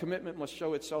 Our commitment must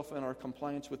show itself in our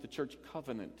compliance with the church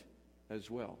covenant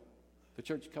as well. The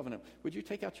church covenant. Would you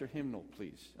take out your hymnal,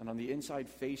 please? And on the inside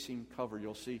facing cover,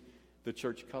 you'll see the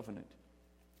church covenant.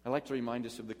 I like to remind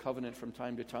us of the covenant from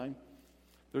time to time.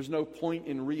 There's no point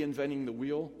in reinventing the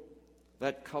wheel.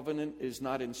 That covenant is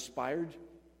not inspired,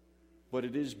 but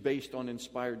it is based on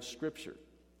inspired Scripture.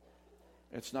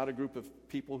 It's not a group of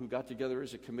people who got together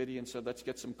as a committee and said, let's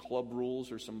get some club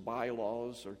rules or some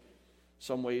bylaws or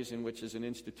some ways in which as an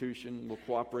institution we'll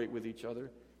cooperate with each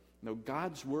other. No,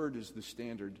 God's Word is the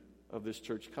standard of this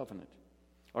church covenant.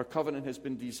 Our covenant has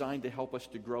been designed to help us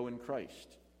to grow in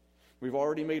Christ. We've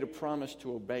already made a promise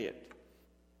to obey it.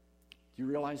 Do you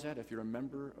realize that? If you're a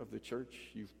member of the church,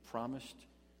 you've promised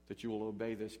that you will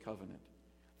obey this covenant.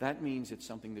 That means it's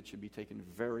something that should be taken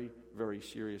very, very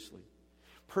seriously.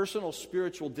 Personal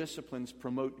spiritual disciplines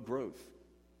promote growth,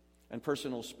 and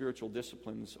personal spiritual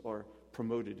disciplines are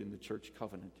promoted in the church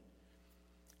covenant.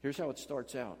 Here's how it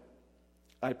starts out.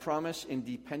 I promise in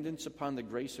dependence upon the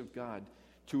grace of God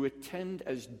to attend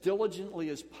as diligently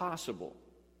as possible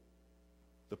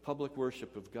the public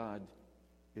worship of God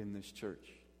in this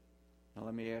church. Now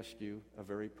let me ask you a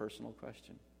very personal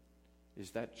question.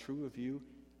 Is that true of you?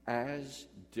 As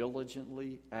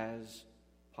diligently as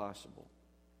possible?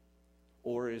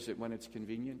 Or is it when it's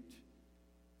convenient?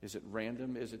 Is it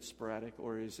random? Is it sporadic?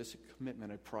 Or is this a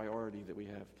commitment, a priority that we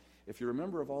have? If you're a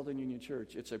member of Alden Union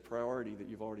Church, it's a priority that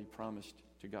you've already promised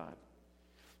to God.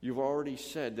 You've already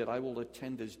said that I will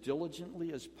attend as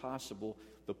diligently as possible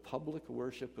the public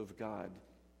worship of God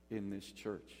in this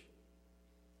church.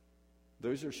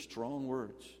 Those are strong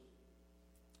words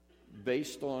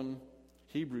based on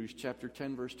Hebrews chapter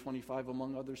 10, verse 25,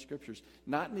 among other scriptures.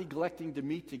 Not neglecting to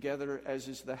meet together as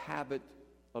is the habit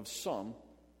of some,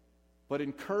 but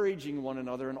encouraging one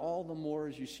another, and all the more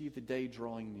as you see the day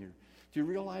drawing near. Do you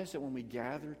realize that when we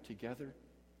gather together,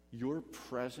 your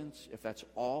presence, if that's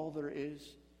all there is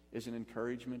an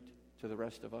encouragement to the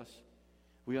rest of us?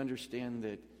 We understand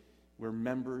that we're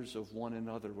members of one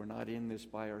another. We're not in this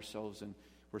by ourselves, and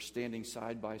we're standing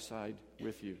side by side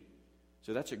with you.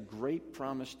 So that's a great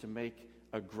promise to make,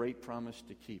 a great promise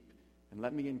to keep. And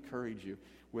let me encourage you,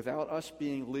 without us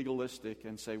being legalistic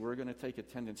and say we're going to take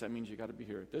attendance, that means you got to be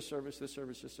here at this service, this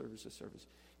service, this service, this service.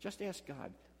 Just ask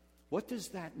God, what does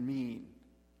that mean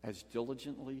as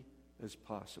diligently as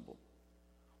possible?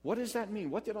 What does that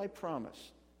mean? What did I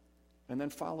promise? And then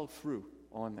follow through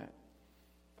on that.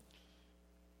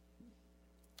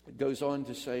 It goes on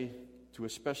to say to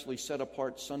especially set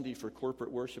apart Sunday for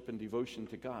corporate worship and devotion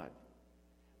to God.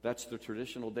 That's the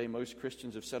traditional day most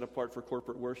Christians have set apart for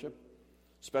corporate worship.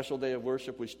 Special day of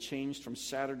worship was changed from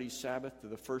Saturday Sabbath to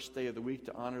the first day of the week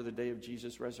to honor the day of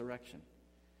Jesus' resurrection.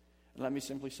 And let me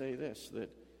simply say this, that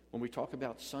when we talk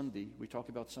about Sunday, we talk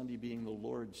about Sunday being the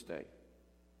Lord's day.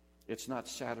 It's not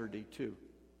Saturday too.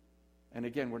 And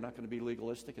again, we're not going to be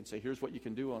legalistic and say, here's what you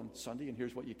can do on Sunday and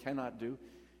here's what you cannot do.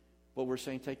 But we're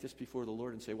saying take this before the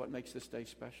Lord and say, what makes this day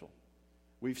special?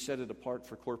 We've set it apart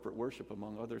for corporate worship,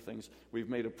 among other things. We've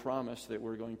made a promise that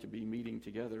we're going to be meeting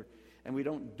together. And we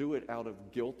don't do it out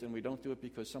of guilt, and we don't do it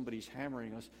because somebody's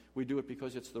hammering us. We do it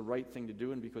because it's the right thing to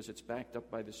do and because it's backed up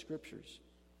by the Scriptures.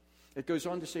 It goes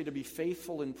on to say to be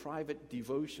faithful in private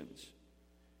devotions.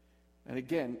 And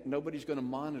again, nobody's going to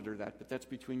monitor that, but that's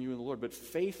between you and the Lord. But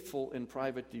faithful in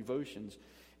private devotions.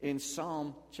 In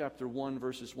Psalm chapter 1,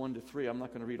 verses 1 to 3, I'm not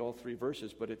going to read all three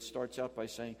verses, but it starts out by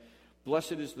saying,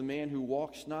 blessed is the man who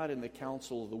walks not in the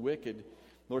counsel of the wicked,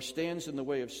 nor stands in the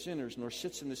way of sinners, nor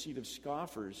sits in the seat of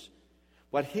scoffers.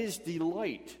 But his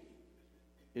delight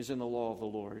is in the law of the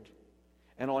Lord,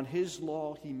 and on his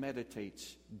law he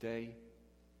meditates day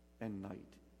and night.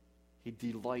 He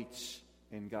delights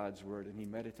in God's word, and he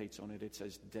meditates on it, it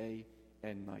says, day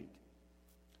and night.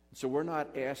 So we're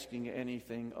not asking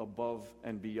anything above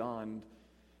and beyond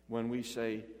when we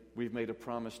say we've made a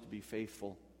promise to be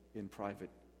faithful in private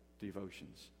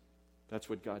devotions. That's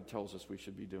what God tells us we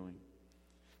should be doing.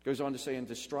 It goes on to say, and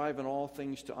to strive in all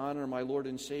things to honor my Lord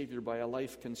and Savior by a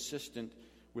life consistent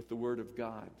with the Word of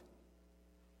God.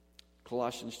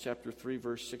 Colossians chapter 3,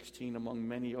 verse 16, among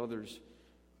many others,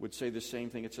 would say the same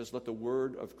thing. It says, let the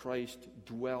word of Christ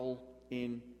dwell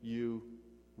in you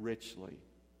richly.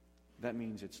 That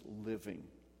means it's living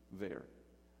there.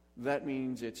 That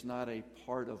means it's not a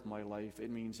part of my life.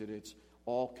 It means that it's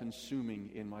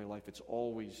all-consuming in my life. It's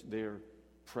always there,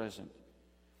 present.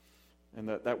 And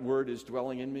that word is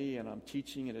dwelling in me, and I'm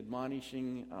teaching and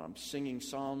admonishing. I'm singing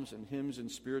psalms and hymns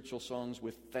and spiritual songs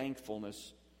with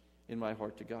thankfulness in my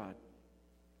heart to God.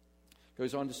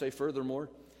 Goes on to say, furthermore,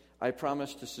 I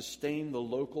promise to sustain the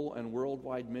local and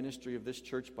worldwide ministry of this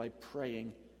church by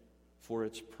praying for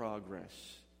its progress.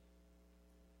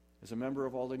 As a member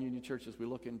of Alden Union Church, as we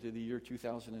look into the year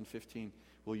 2015,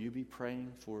 will you be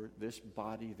praying for this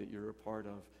body that you're a part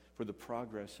of, for the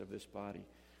progress of this body?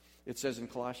 It says in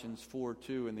Colossians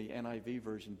 4:2 in the NIV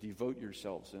version, devote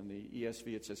yourselves. In the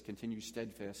ESV it says continue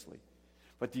steadfastly.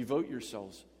 But devote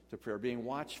yourselves to prayer, being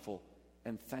watchful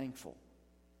and thankful.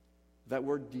 That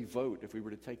word devote, if we were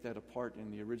to take that apart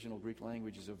in the original Greek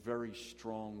language, is a very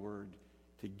strong word,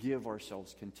 to give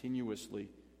ourselves continuously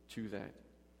to that.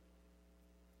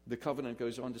 The covenant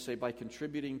goes on to say, by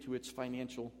contributing to its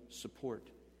financial support.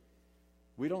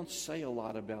 We don't say a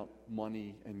lot about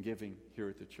money and giving here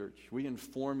at the church. We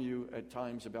inform you at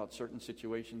times about certain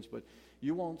situations, but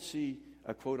you won't see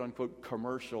a quote-unquote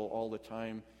commercial all the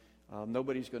time.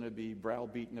 Nobody's going to be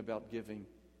browbeaten about giving.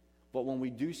 But when we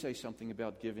do say something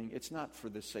about giving, it's not for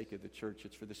the sake of the church.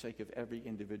 It's for the sake of every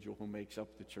individual who makes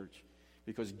up the church.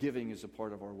 Because giving is a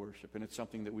part of our worship, and it's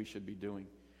something that we should be doing.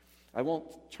 I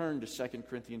won't turn to 2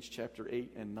 Corinthians chapter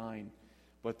 8 and 9,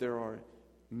 but there are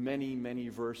many, many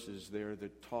verses there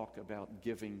that talk about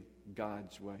giving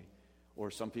God's way. Or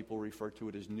some people refer to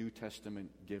it as New Testament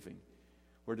giving.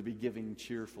 We're to be giving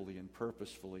cheerfully and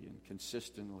purposefully and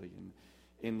consistently and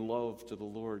in love to the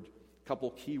Lord. A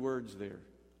couple key words there.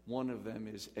 One of them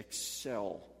is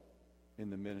excel in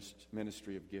the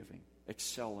ministry of giving.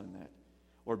 Excel in that.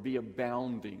 Or be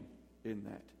abounding in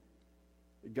that.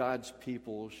 God's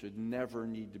people should never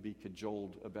need to be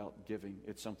cajoled about giving.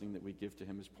 It's something that we give to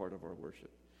Him as part of our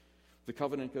worship. The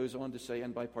covenant goes on to say,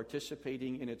 and by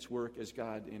participating in its work as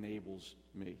God enables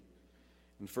me.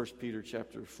 In 1 Peter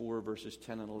chapter 4, verses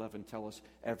 10 and 11 tell us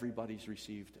everybody's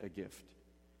received a gift.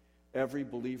 Every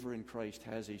believer in Christ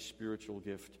has a spiritual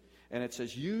gift. And it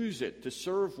says, use it to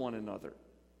serve one another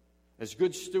as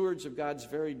good stewards of God's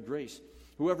varied grace.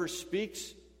 Whoever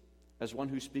speaks, as one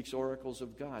who speaks oracles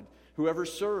of God. Whoever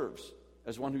serves,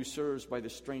 as one who serves by the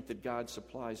strength that God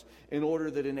supplies, in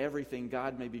order that in everything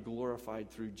God may be glorified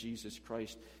through Jesus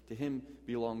Christ. To Him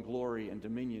belong glory and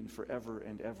dominion forever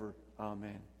and ever.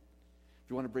 Amen. If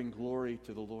you want to bring glory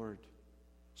to the Lord,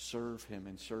 serve Him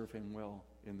and serve Him well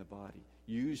in the body.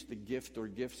 Use the gift or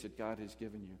gifts that God has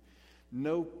given you.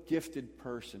 No gifted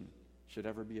person should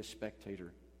ever be a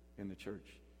spectator in the church.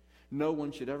 No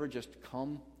one should ever just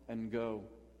come and go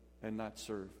and not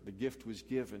serve. The gift was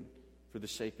given for the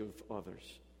sake of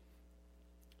others.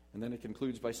 And then it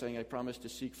concludes by saying, I promise to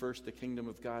seek first the kingdom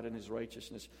of God and His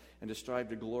righteousness, and to strive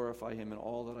to glorify Him in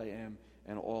all that I am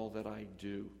and all that I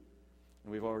do.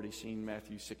 And we've already seen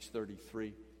Matthew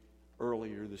 6:33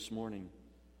 earlier this morning.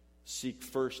 Seek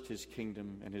first His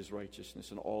kingdom and His righteousness,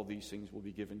 and all these things will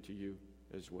be given to you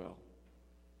as well.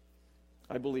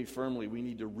 I believe firmly we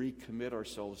need to recommit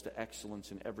ourselves to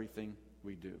excellence in everything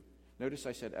we do. Notice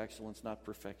I said excellence, not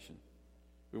perfection.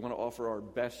 We want to offer our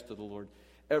best to the Lord.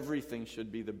 Everything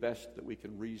should be the best that we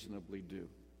can reasonably do.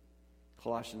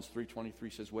 Colossians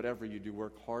 3:23 says, whatever you do,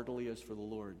 work heartily as for the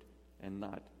Lord and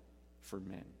not for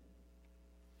men.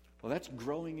 Well, that's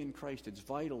growing in Christ. It's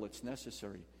vital. It's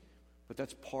necessary. But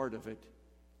that's part of it.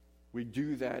 We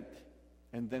do that,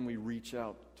 and then we reach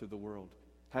out to the world.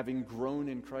 Having grown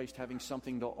in Christ, having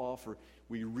something to offer,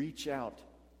 we reach out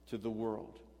to the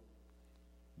world.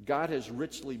 God has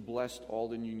richly blessed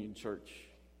Alden Union Church.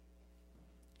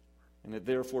 And it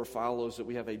therefore follows that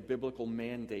we have a biblical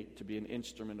mandate to be an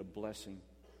instrument of blessing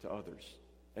to others.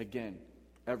 Again,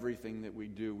 everything that we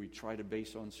do, we try to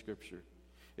base on Scripture.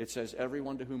 It says,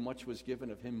 everyone to whom much was given,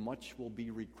 of him much will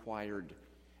be required.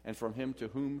 And from him to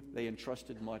whom they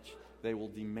entrusted much, they will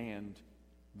demand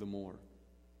the more.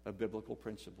 A biblical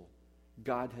principle.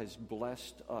 God has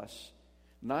blessed us,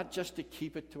 not just to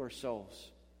keep it to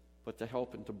ourselves, but to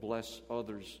help and to bless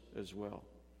others as well.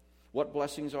 What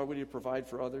blessings are we to provide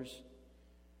for others?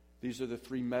 These are the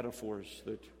three metaphors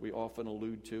that we often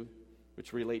allude to,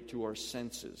 which relate to our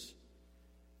senses.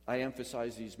 I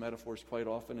emphasize these metaphors quite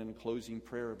often in a closing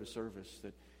prayer of a service,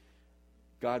 that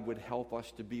God would help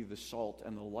us to be the salt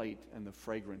and the light and the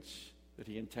fragrance that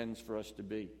he intends for us to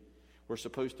be. We're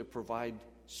supposed to provide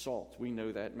salt. We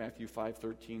know that. Matthew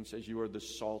 5:13 says, you are the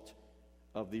salt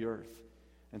of the earth.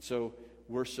 And so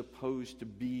we're supposed to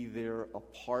be there, a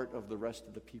part of the rest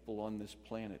of the people on this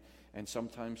planet. And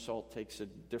sometimes salt takes a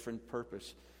different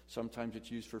purpose. Sometimes it's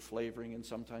used for flavoring, and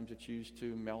sometimes it's used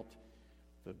to melt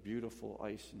the beautiful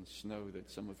ice and snow that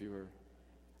some of you are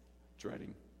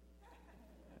dreading,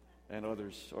 and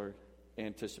others are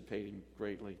anticipating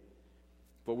greatly.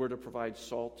 But we're to provide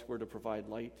salt, we're to provide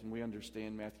light, and we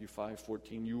understand Matthew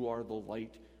 5:14, you are the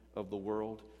light of the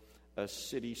world. A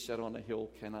city set on a hill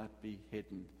cannot be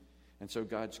hidden. And so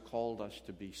God's called us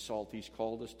to be salt. He's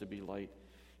called us to be light.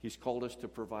 He's called us to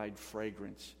provide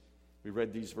fragrance. We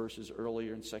read these verses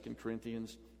earlier in 2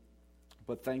 Corinthians.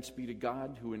 But thanks be to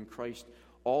God, who in Christ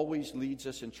always leads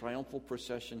us in triumphal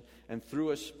procession, and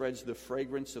through us spreads the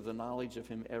fragrance of the knowledge of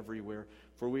him everywhere.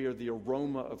 For we are the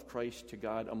aroma of Christ to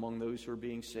God among those who are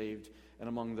being saved and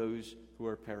among those who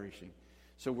are perishing.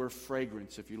 So we're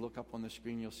fragrance. If you look up on the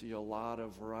screen, you'll see a lot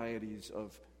of varieties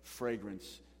of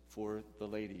fragrance for the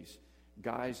ladies.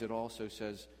 Guys, it also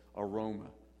says aroma.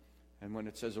 And when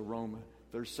it says aroma,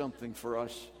 there's something for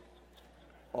us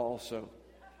also.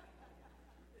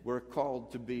 We're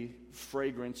called to be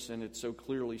fragrance, and it so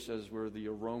clearly says we're the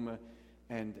aroma,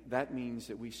 and that means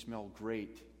that we smell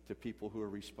great to people who are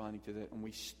responding to that, and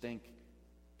we stink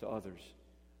to others.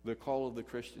 The call of the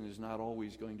Christian is not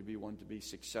always going to be one to be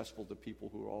successful to people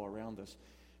who are all around us,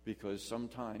 because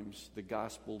sometimes the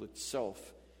gospel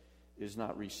itself is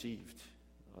not received.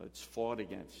 It's fought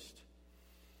against.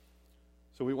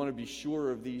 So we want to be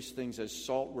sure of these things. As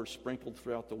salt, we're sprinkled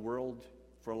throughout the world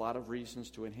for a lot of reasons,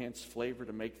 to enhance flavor,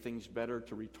 to make things better,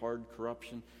 to retard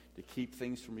corruption, to keep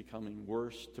things from becoming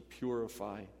worse, to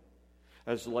purify.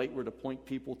 As light, we're to point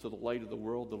people to the light of the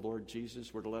world, the Lord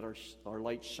Jesus. We're to let our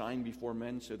light shine before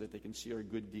men so that they can see our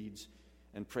good deeds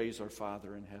and praise our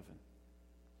Father in heaven.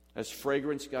 As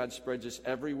fragrance, God spreads us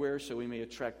everywhere so we may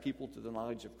attract people to the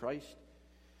knowledge of Christ.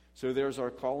 So there's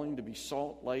our calling to be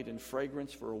salt, light, and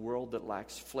fragrance for a world that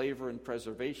lacks flavor and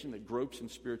preservation, that gropes in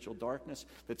spiritual darkness,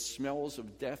 that smells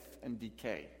of death and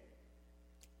decay.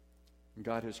 And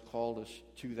God has called us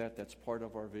to that. That's part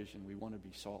of our vision. We want to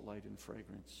be salt, light, and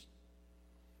fragrance.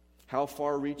 How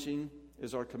far-reaching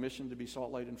is our commission to be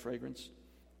salt, light, and fragrance?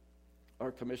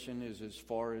 Our commission is as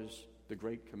far as the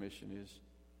Great Commission is.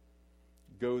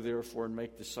 Go, therefore, and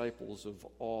make disciples of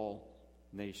all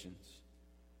nations.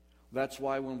 That's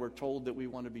why when we're told that we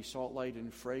want to be salt, light,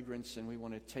 and fragrance, and we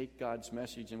want to take God's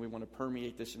message and we want to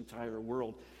permeate this entire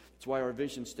world, that's why our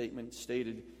vision statement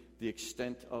stated the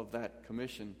extent of that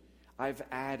commission. I've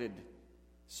added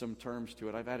some terms to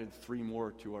it. I've added 3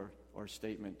 more to our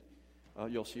statement.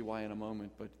 You'll see why in a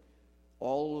moment. But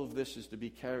all of this is to be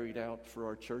carried out for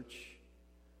our church,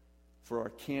 for our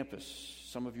campus.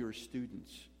 Some of you are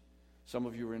students. Some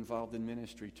of you are involved in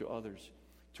ministry to others,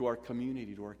 to our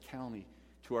community, to our county,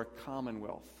 to our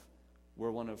commonwealth.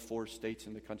 We're one of 4 states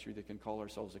in the country that can call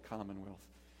ourselves a commonwealth.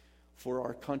 For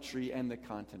our country and the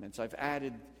continents. I've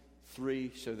added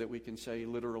 3 so that we can say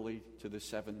literally to the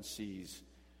 7 seas.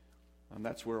 And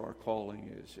that's where our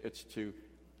calling is. It's to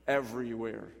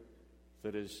everywhere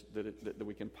that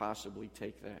we can possibly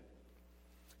take that.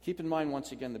 Keep in mind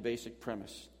once again the basic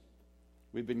premise.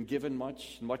 We've been given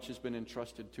much has been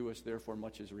entrusted to us, therefore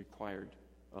much is required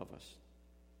of us.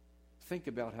 Think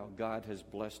about how God has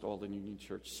blessed Alden Union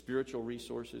Church. Spiritual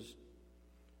resources,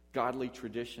 godly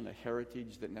tradition, a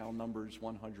heritage that now numbers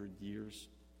 100 years.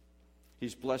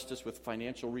 He's blessed us with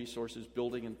financial resources,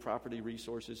 building and property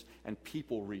resources, and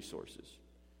people resources.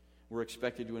 We're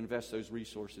expected to invest those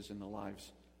resources in the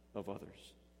lives of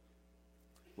others.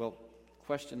 Well,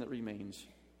 question that remains,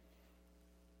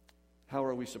 how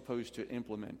are we supposed to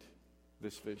implement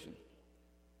this vision?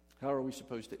 How are we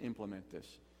supposed to implement this?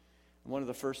 And one of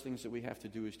the first things that we have to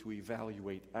do is to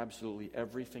evaluate absolutely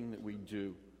everything that we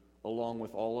do, along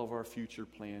with all of our future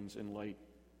plans in light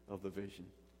of the vision.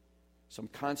 Some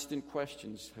constant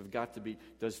questions have got to be,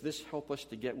 does this help us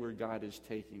to get where God is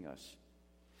taking us?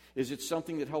 Is it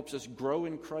something that helps us grow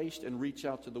in Christ and reach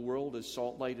out to the world as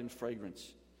salt, light, and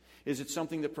fragrance? Is it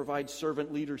something that provides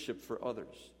servant leadership for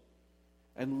others?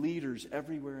 and leaders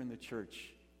everywhere in the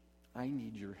church, I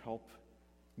need your help.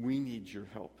 We need your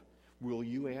help. Will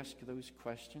you ask those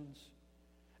questions?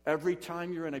 Every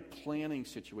time you're in a planning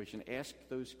situation, ask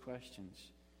those questions.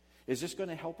 Is this going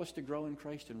to help us to grow in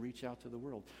Christ and reach out to the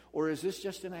world? Or is this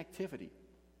just an activity?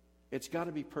 It's got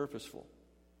to be purposeful.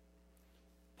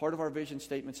 Part of our vision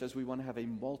statement says we want to have a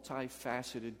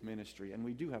multifaceted ministry, and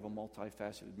we do have a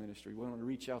multifaceted ministry. We want to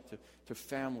reach out to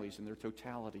families in their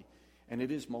totality, and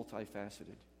it is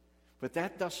multifaceted. But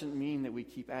that doesn't mean that we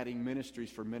keep adding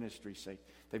ministries for ministry's sake.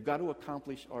 They've got to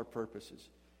accomplish our purposes.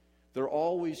 There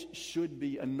always should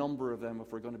be a number of them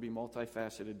if we're going to be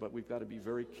multifaceted, but we've got to be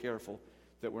very careful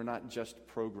that we're not just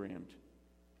programmed.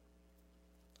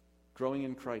 Growing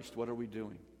in Christ, what are we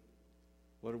doing?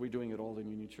 What are we doing at Alden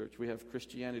Union Church? We have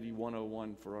Christianity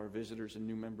 101 for our visitors and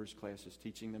new members classes,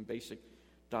 teaching them basic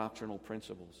doctrinal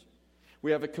principles.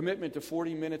 We have a commitment to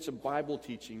 40 minutes of Bible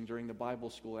teaching during the Bible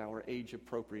school hour, age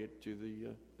appropriate to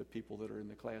the people that are in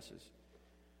the classes.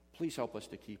 Please help us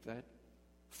to keep that.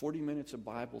 40 minutes of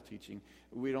Bible teaching.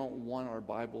 We don't want our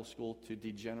Bible school to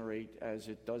degenerate, as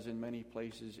it does in many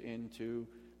places, into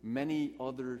many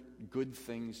other good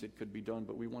things that could be done,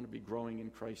 but we want to be growing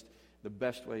in Christ. The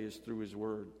best way is through His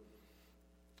Word.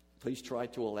 Please try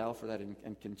to allow for that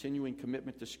and continuing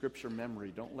commitment to Scripture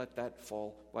memory. Don't let that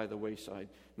fall by the wayside,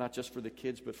 not just for the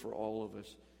kids, but for all of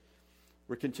us.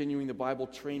 We're continuing the Bible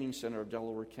Training Center of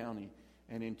Delaware County,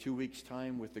 and in 2 weeks'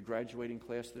 time with the graduating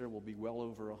class there, will be well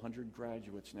over 100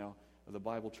 graduates now of the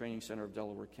Bible Training Center of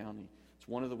Delaware County. It's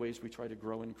one of the ways we try to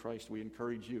grow in Christ. We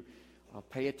encourage you,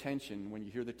 pay attention when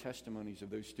you hear the testimonies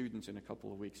of those students in a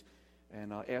couple of weeks.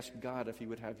 And ask God if He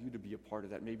would have you to be a part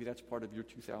of that. Maybe that's part of your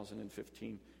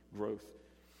 2015 growth.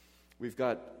 We've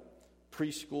got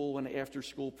preschool and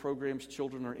after-school programs.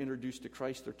 Children are introduced to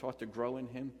Christ. They're taught to grow in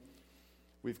Him.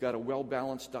 We've got a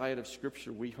well-balanced diet of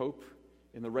Scripture, we hope.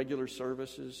 In the regular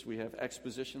services, we have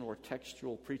exposition or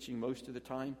textual preaching most of the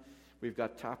time. We've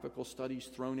got topical studies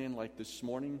thrown in, like this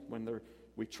morning, when they're,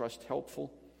 we trust,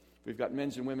 helpful. We've got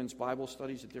men's and women's Bible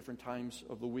studies at different times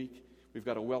of the week. We've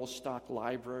got a well-stocked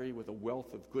library with a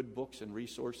wealth of good books and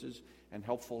resources and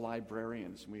helpful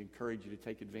librarians. And we encourage you to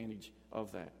take advantage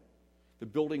of that. The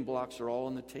building blocks are all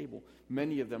on the table.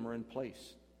 Many of them are in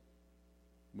place.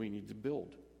 We need to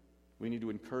build. We need to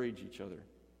encourage each other.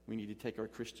 We need to take our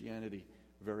Christianity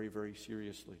very, very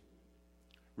seriously.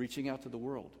 Reaching out to the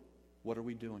world. What are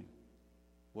we doing?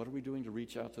 What are we doing to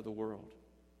reach out to the world?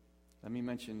 Let me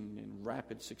mention in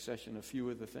rapid succession a few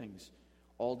of the things.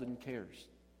 Alden Cares.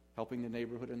 Helping the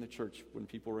neighborhood and the church when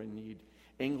people are in need.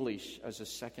 English as a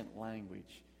second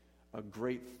language. A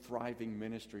great, thriving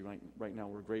ministry right now.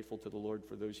 We're grateful to the Lord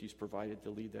for those He's provided to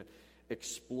lead that.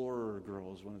 Explorer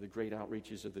Girls, one of the great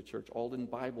outreaches of the church. Alden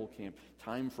Bible Camp.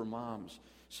 Time for Moms.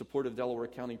 Support of Delaware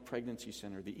County Pregnancy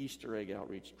Center. The Easter Egg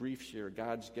Outreach. Grief Share.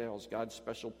 God's Gals. God's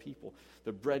Special People.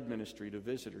 The Bread Ministry to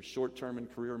visitors. Short-term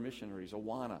and career missionaries.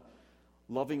 Awana.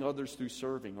 Loving others through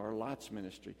serving, our Lots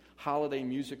ministry. Holiday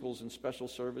musicals and special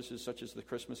services such as the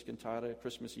Christmas cantata,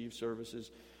 Christmas Eve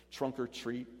services, Trunk or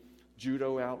Treat,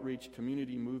 Judo outreach,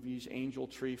 community movies, Angel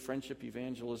Tree, friendship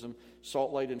evangelism,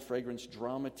 Salt Light and Fragrance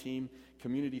drama team,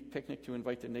 community picnic to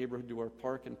invite the neighborhood to our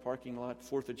park and parking lot,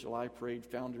 4th of July parade,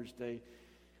 Founders Day,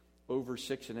 over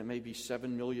 6 and it may be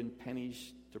 7 million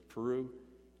pennies to Peru,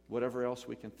 whatever else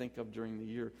we can think of during the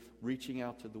year. Reaching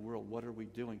out to the world. What are we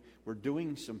doing? We're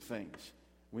doing some things.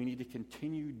 We need to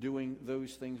continue doing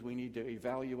those things. We need to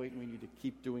evaluate, and we need to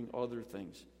keep doing other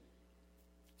things.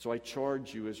 So I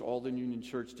charge you as Alden Union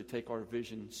Church to take our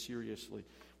vision seriously.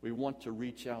 We want to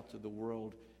reach out to the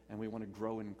world, and we want to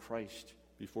grow in Christ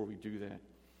before we do that.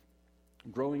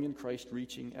 Growing in Christ,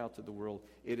 reaching out to the world,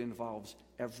 it involves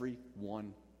every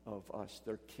one of us.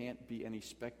 There can't be any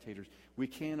spectators. We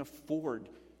can't afford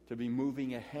to be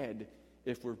moving ahead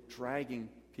if we're dragging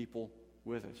people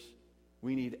with us.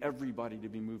 We need everybody to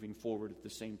be moving forward at the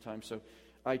same time. So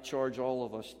I charge all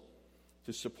of us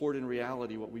to support in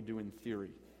reality what we do in theory.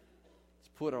 Let's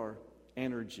put our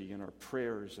energy and our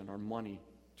prayers and our money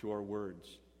to our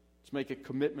words. Let's make a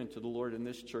commitment to the Lord in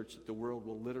this church that the world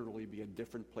will literally be a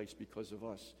different place because of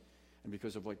us and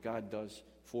because of what God does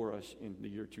for us in the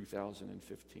year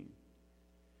 2015.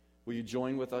 Will you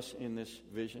join with us in this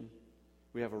vision?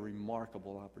 We have a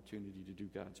remarkable opportunity to do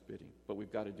God's bidding, but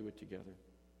we've got to do it together.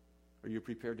 Are you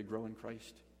prepared to grow in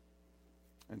Christ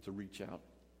and to reach out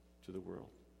to the world?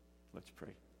 Let's pray.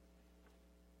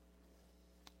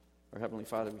 Our Heavenly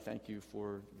Father, we thank you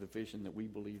for the vision that we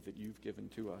believe that you've given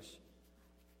to us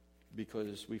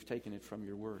because we've taken it from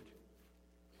your word.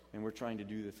 And we're trying to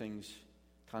do the things,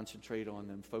 concentrate on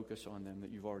them, focus on them that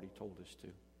you've already told us to.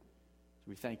 So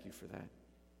we thank you for that.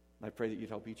 And I pray that you'd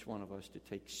help each one of us to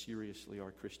take seriously our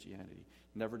Christianity,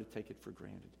 never to take it for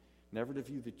granted, never to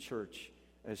view the church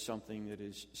as something that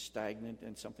is stagnant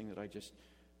and something that I just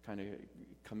kind of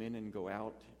come in and go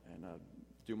out and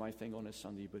do my thing on a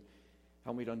Sunday, but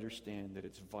help me to understand that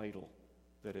it's vital,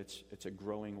 that it's a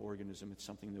growing organism. It's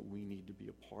something that we need to be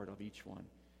a part of, each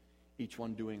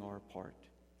one doing our part,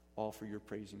 all for your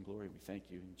praise and glory. We thank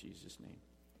you in Jesus' name.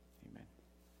 Amen.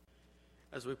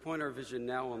 As we point our vision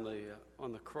now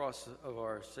on the cross of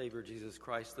our Savior Jesus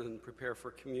Christ and prepare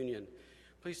for communion,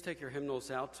 please take your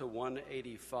hymnals out to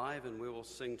 185, and we will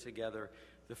sing together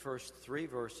the first 3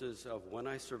 verses of When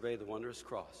I Survey the Wondrous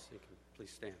Cross. You can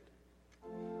please stand.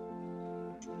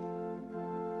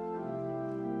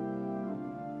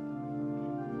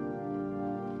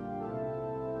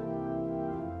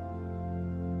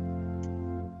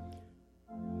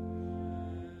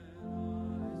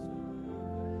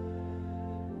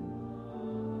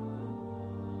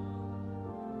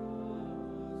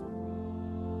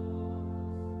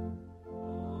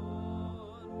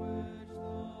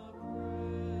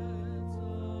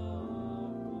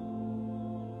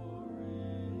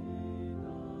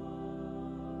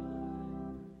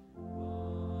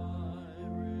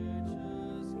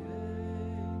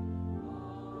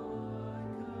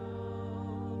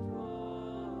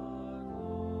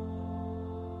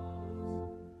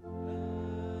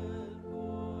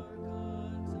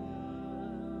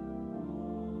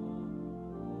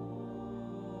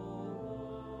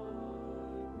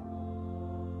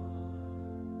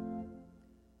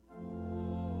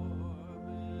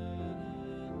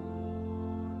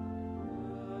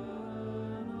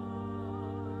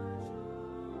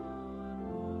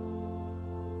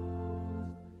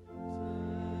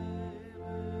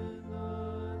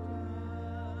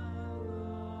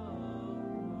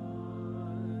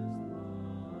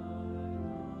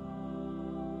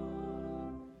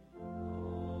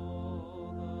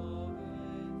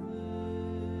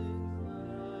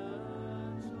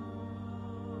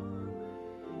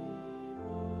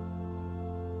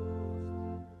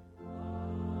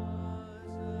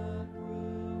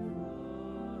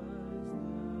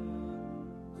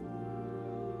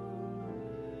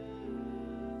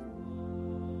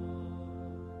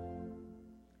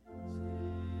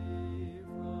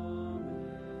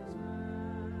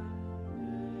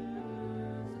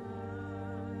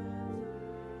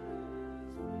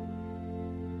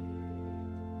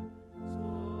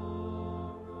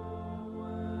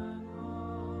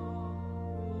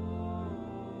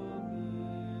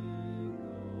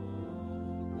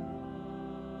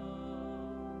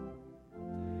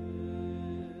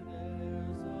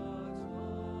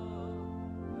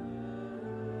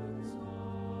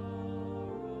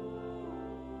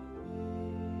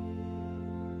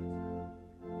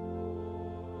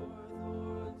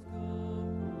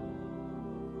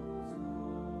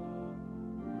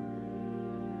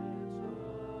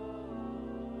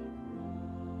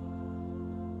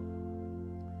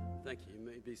 Thank you. You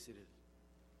may be seated.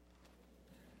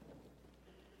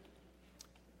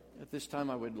 At this time,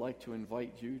 I would like to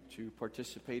invite you to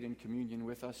participate in communion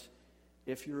with us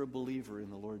if you're a believer in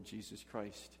the Lord Jesus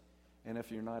Christ. And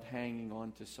if you're not hanging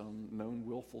on to some known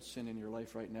willful sin in your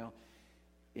life right now,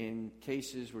 in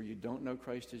cases where you don't know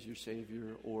Christ as your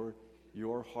Savior or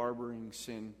you're harboring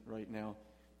sin right now,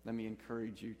 let me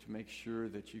encourage you to make sure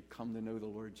that you come to know the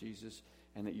Lord Jesus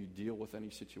and that you deal with any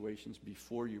situations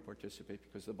before you participate,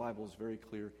 because the Bible is very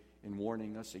clear in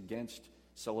warning us against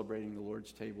celebrating the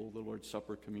Lord's table, the Lord's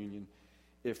Supper, communion,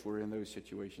 if we're in those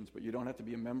situations. But you don't have to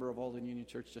be a member of Alden Union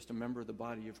Church, just a member of the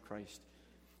body of Christ.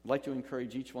 I'd like to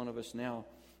encourage each one of us now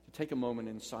to take a moment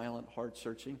in silent heart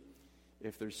searching.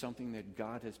 If there's something that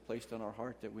God has placed on our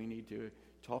heart that we need to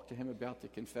talk to Him about, to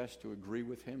confess, to agree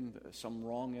with Him, some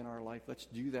wrong in our life, let's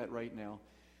do that right now.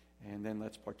 And then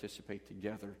let's participate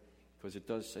together, because it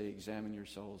does say, examine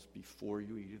yourselves before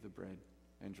you eat of the bread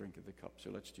and drink of the cup.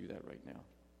 So let's do that right now.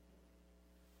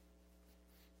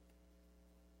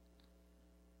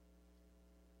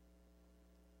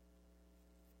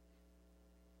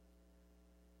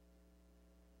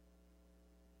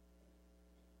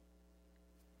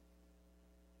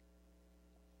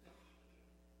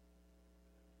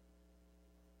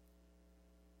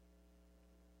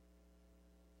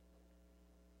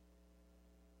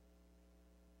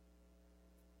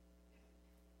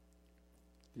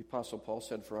 The Apostle Paul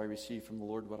said, "For I received from the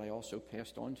Lord what I also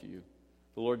passed on to you.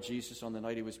 The Lord Jesus, on the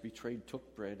night He was betrayed,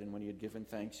 took bread, and when He had given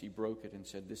thanks, He broke it and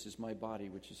said, 'This is my body,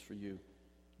 which is for you.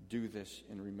 Do this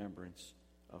in remembrance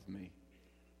of me.'"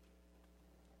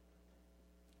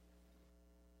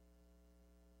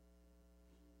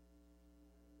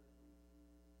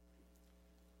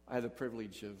 I have the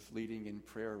privilege of leading in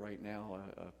prayer right now,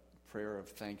 a prayer of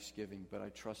thanksgiving, but I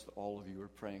trust all of you are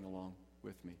praying along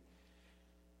with me.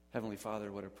 Heavenly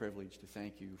Father, what a privilege to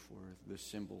thank you for the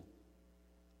symbol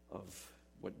of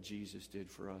what Jesus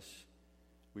did for us.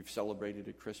 We've celebrated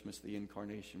at Christmas the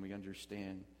incarnation. We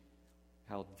understand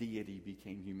how deity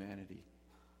became humanity.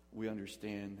 We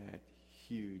understand that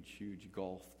huge, huge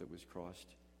gulf that was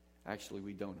crossed. Actually,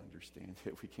 we don't understand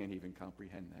it. We can't even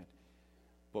comprehend that.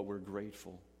 But we're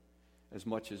grateful as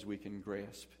much as we can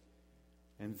grasp.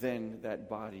 And then that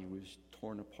body was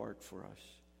torn apart for us,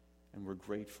 and we're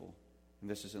grateful. And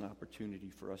this is an opportunity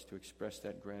for us to express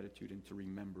that gratitude and to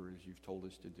remember as you've told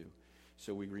us to do.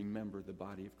 So we remember the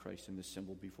body of Christ in the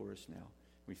symbol before us now.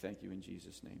 We thank you in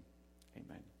Jesus' name.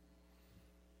 Amen.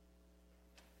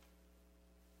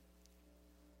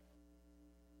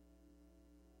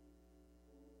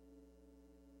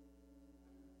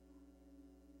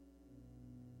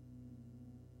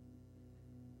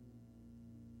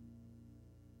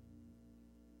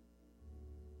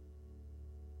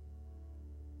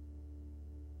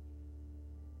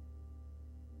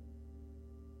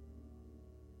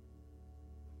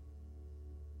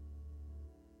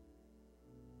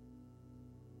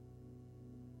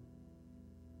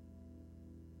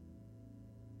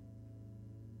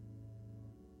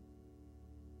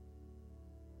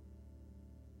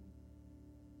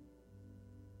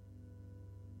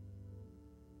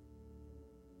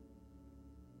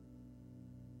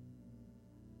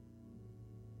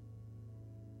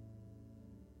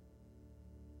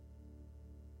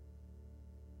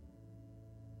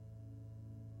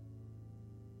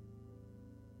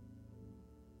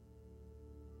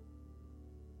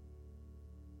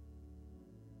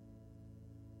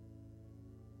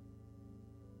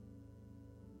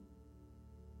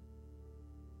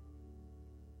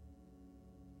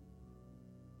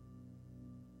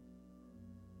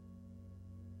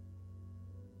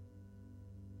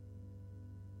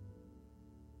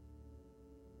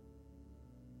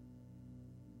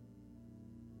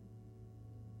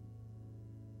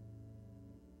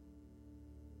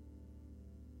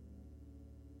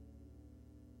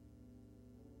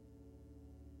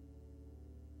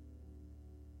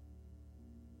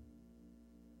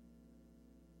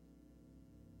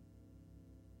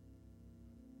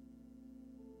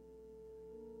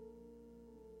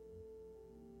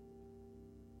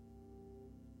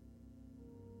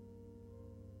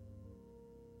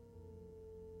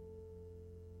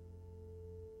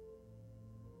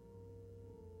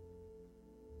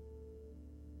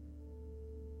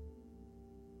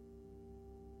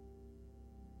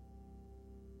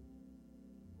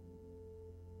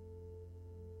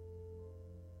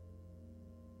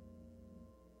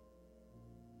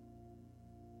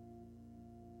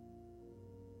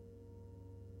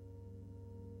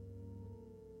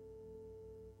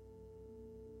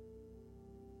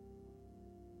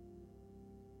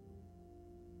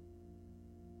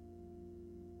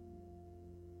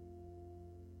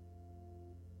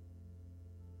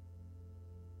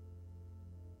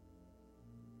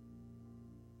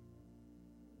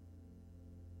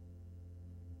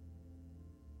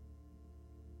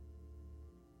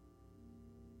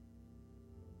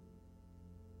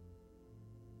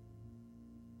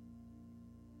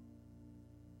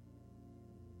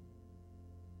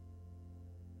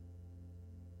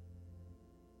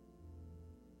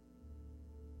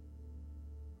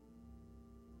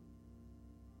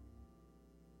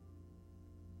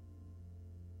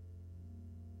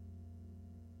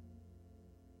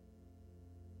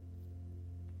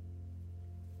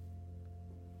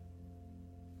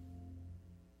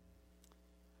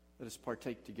 Let us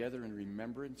partake together in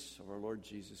remembrance of our Lord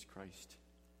Jesus Christ.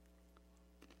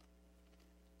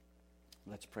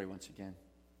 Let's pray once again.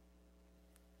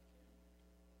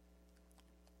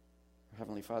 Our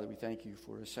Heavenly Father, we thank you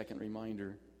for a second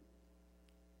reminder,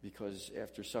 because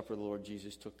after supper the Lord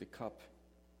Jesus took the cup.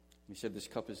 He said, "This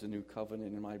cup is the new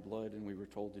covenant in my blood," and we were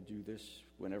told to do this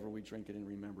whenever we drink it in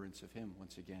remembrance of him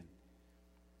once again.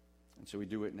 And so we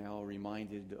do it now,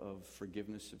 reminded of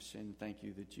forgiveness of sin. Thank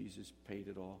you that Jesus paid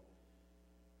it all.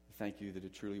 Thank you that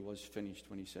it truly was finished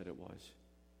when he said it was.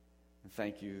 And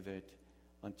thank you that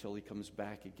until he comes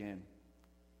back again,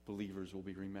 believers will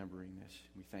be remembering this.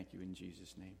 We thank you in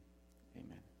Jesus' name.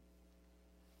 Amen.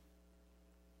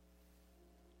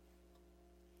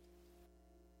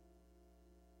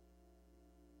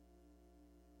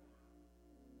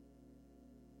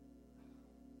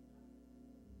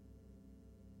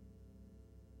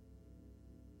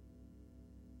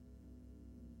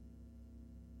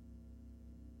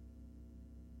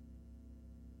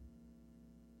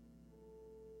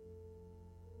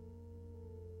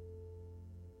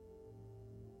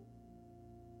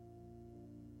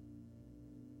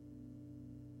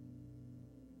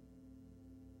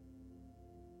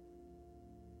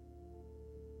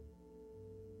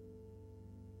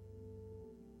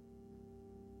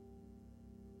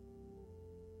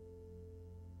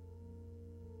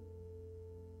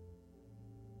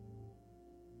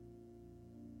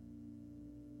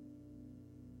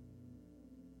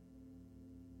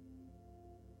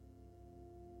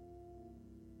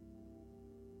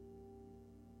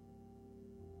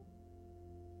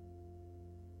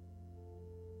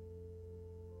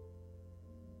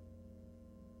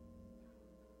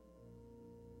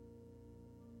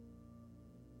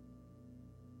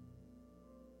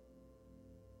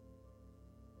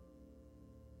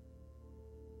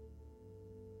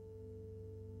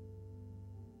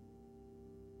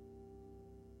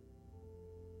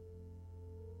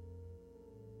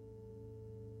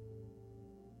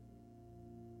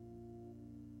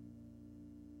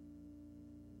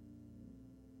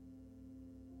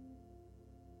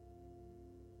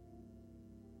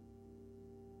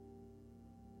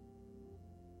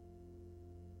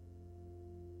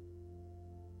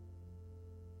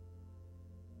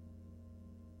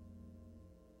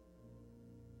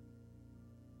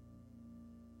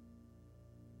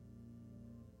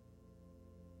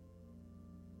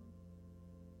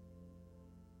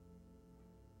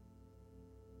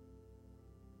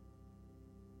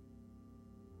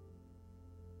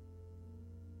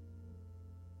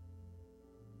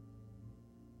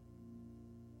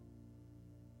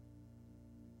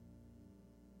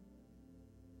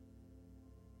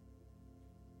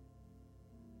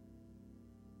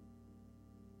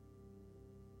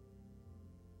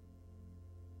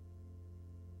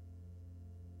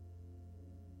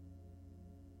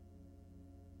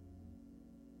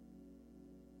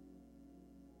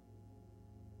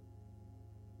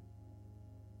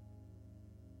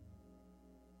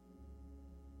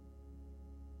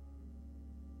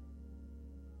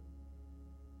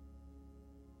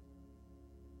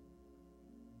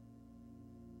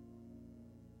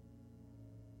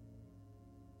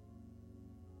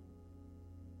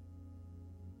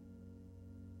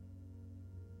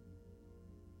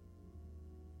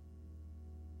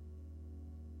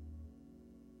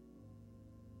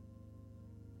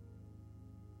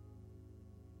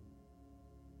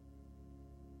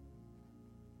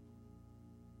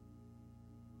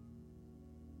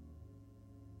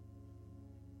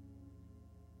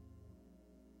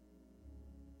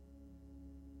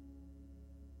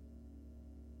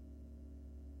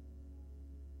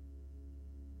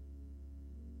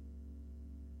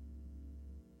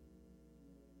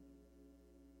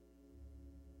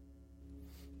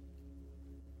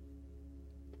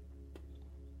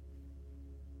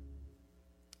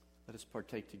 Let us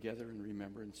partake together in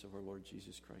remembrance of our Lord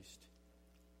Jesus Christ.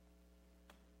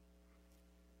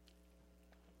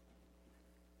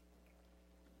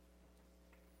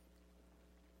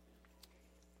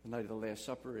 The night of the Last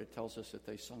Supper, it tells us that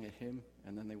they sung a hymn,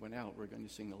 and then they went out. We're going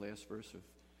to sing the last verse of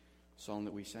a song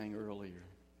that we sang earlier.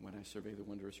 When I survey the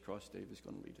wondrous cross, Dave is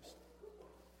going to lead us.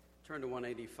 Turn to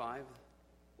 185.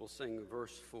 We'll sing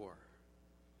verse 4.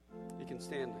 You can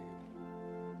stand again.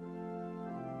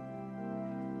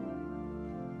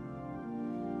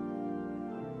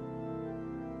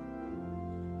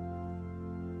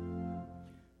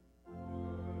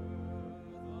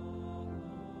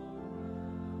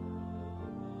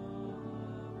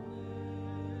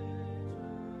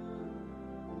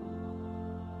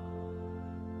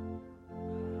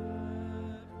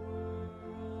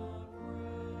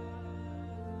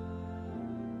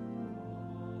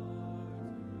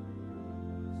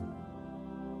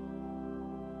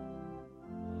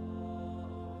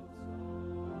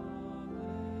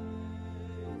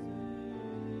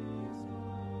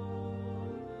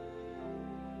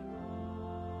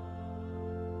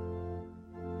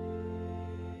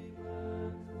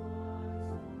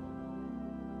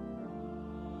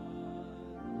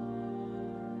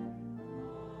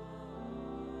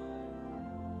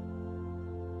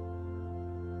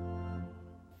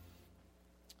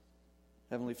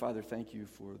 Heavenly Father, thank you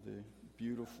for the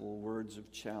beautiful words of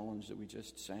challenge that we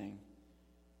just sang.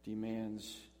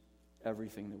 Demands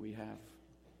everything that we have.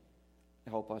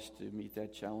 Help us to meet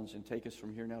that challenge and take us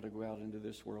from here now to go out into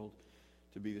this world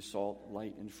to be the salt,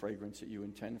 light, and fragrance that you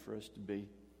intend for us to be.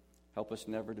 Help us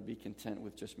never to be content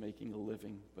with just making a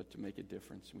living, but to make a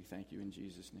difference. We thank you in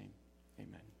Jesus' name.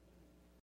 Amen.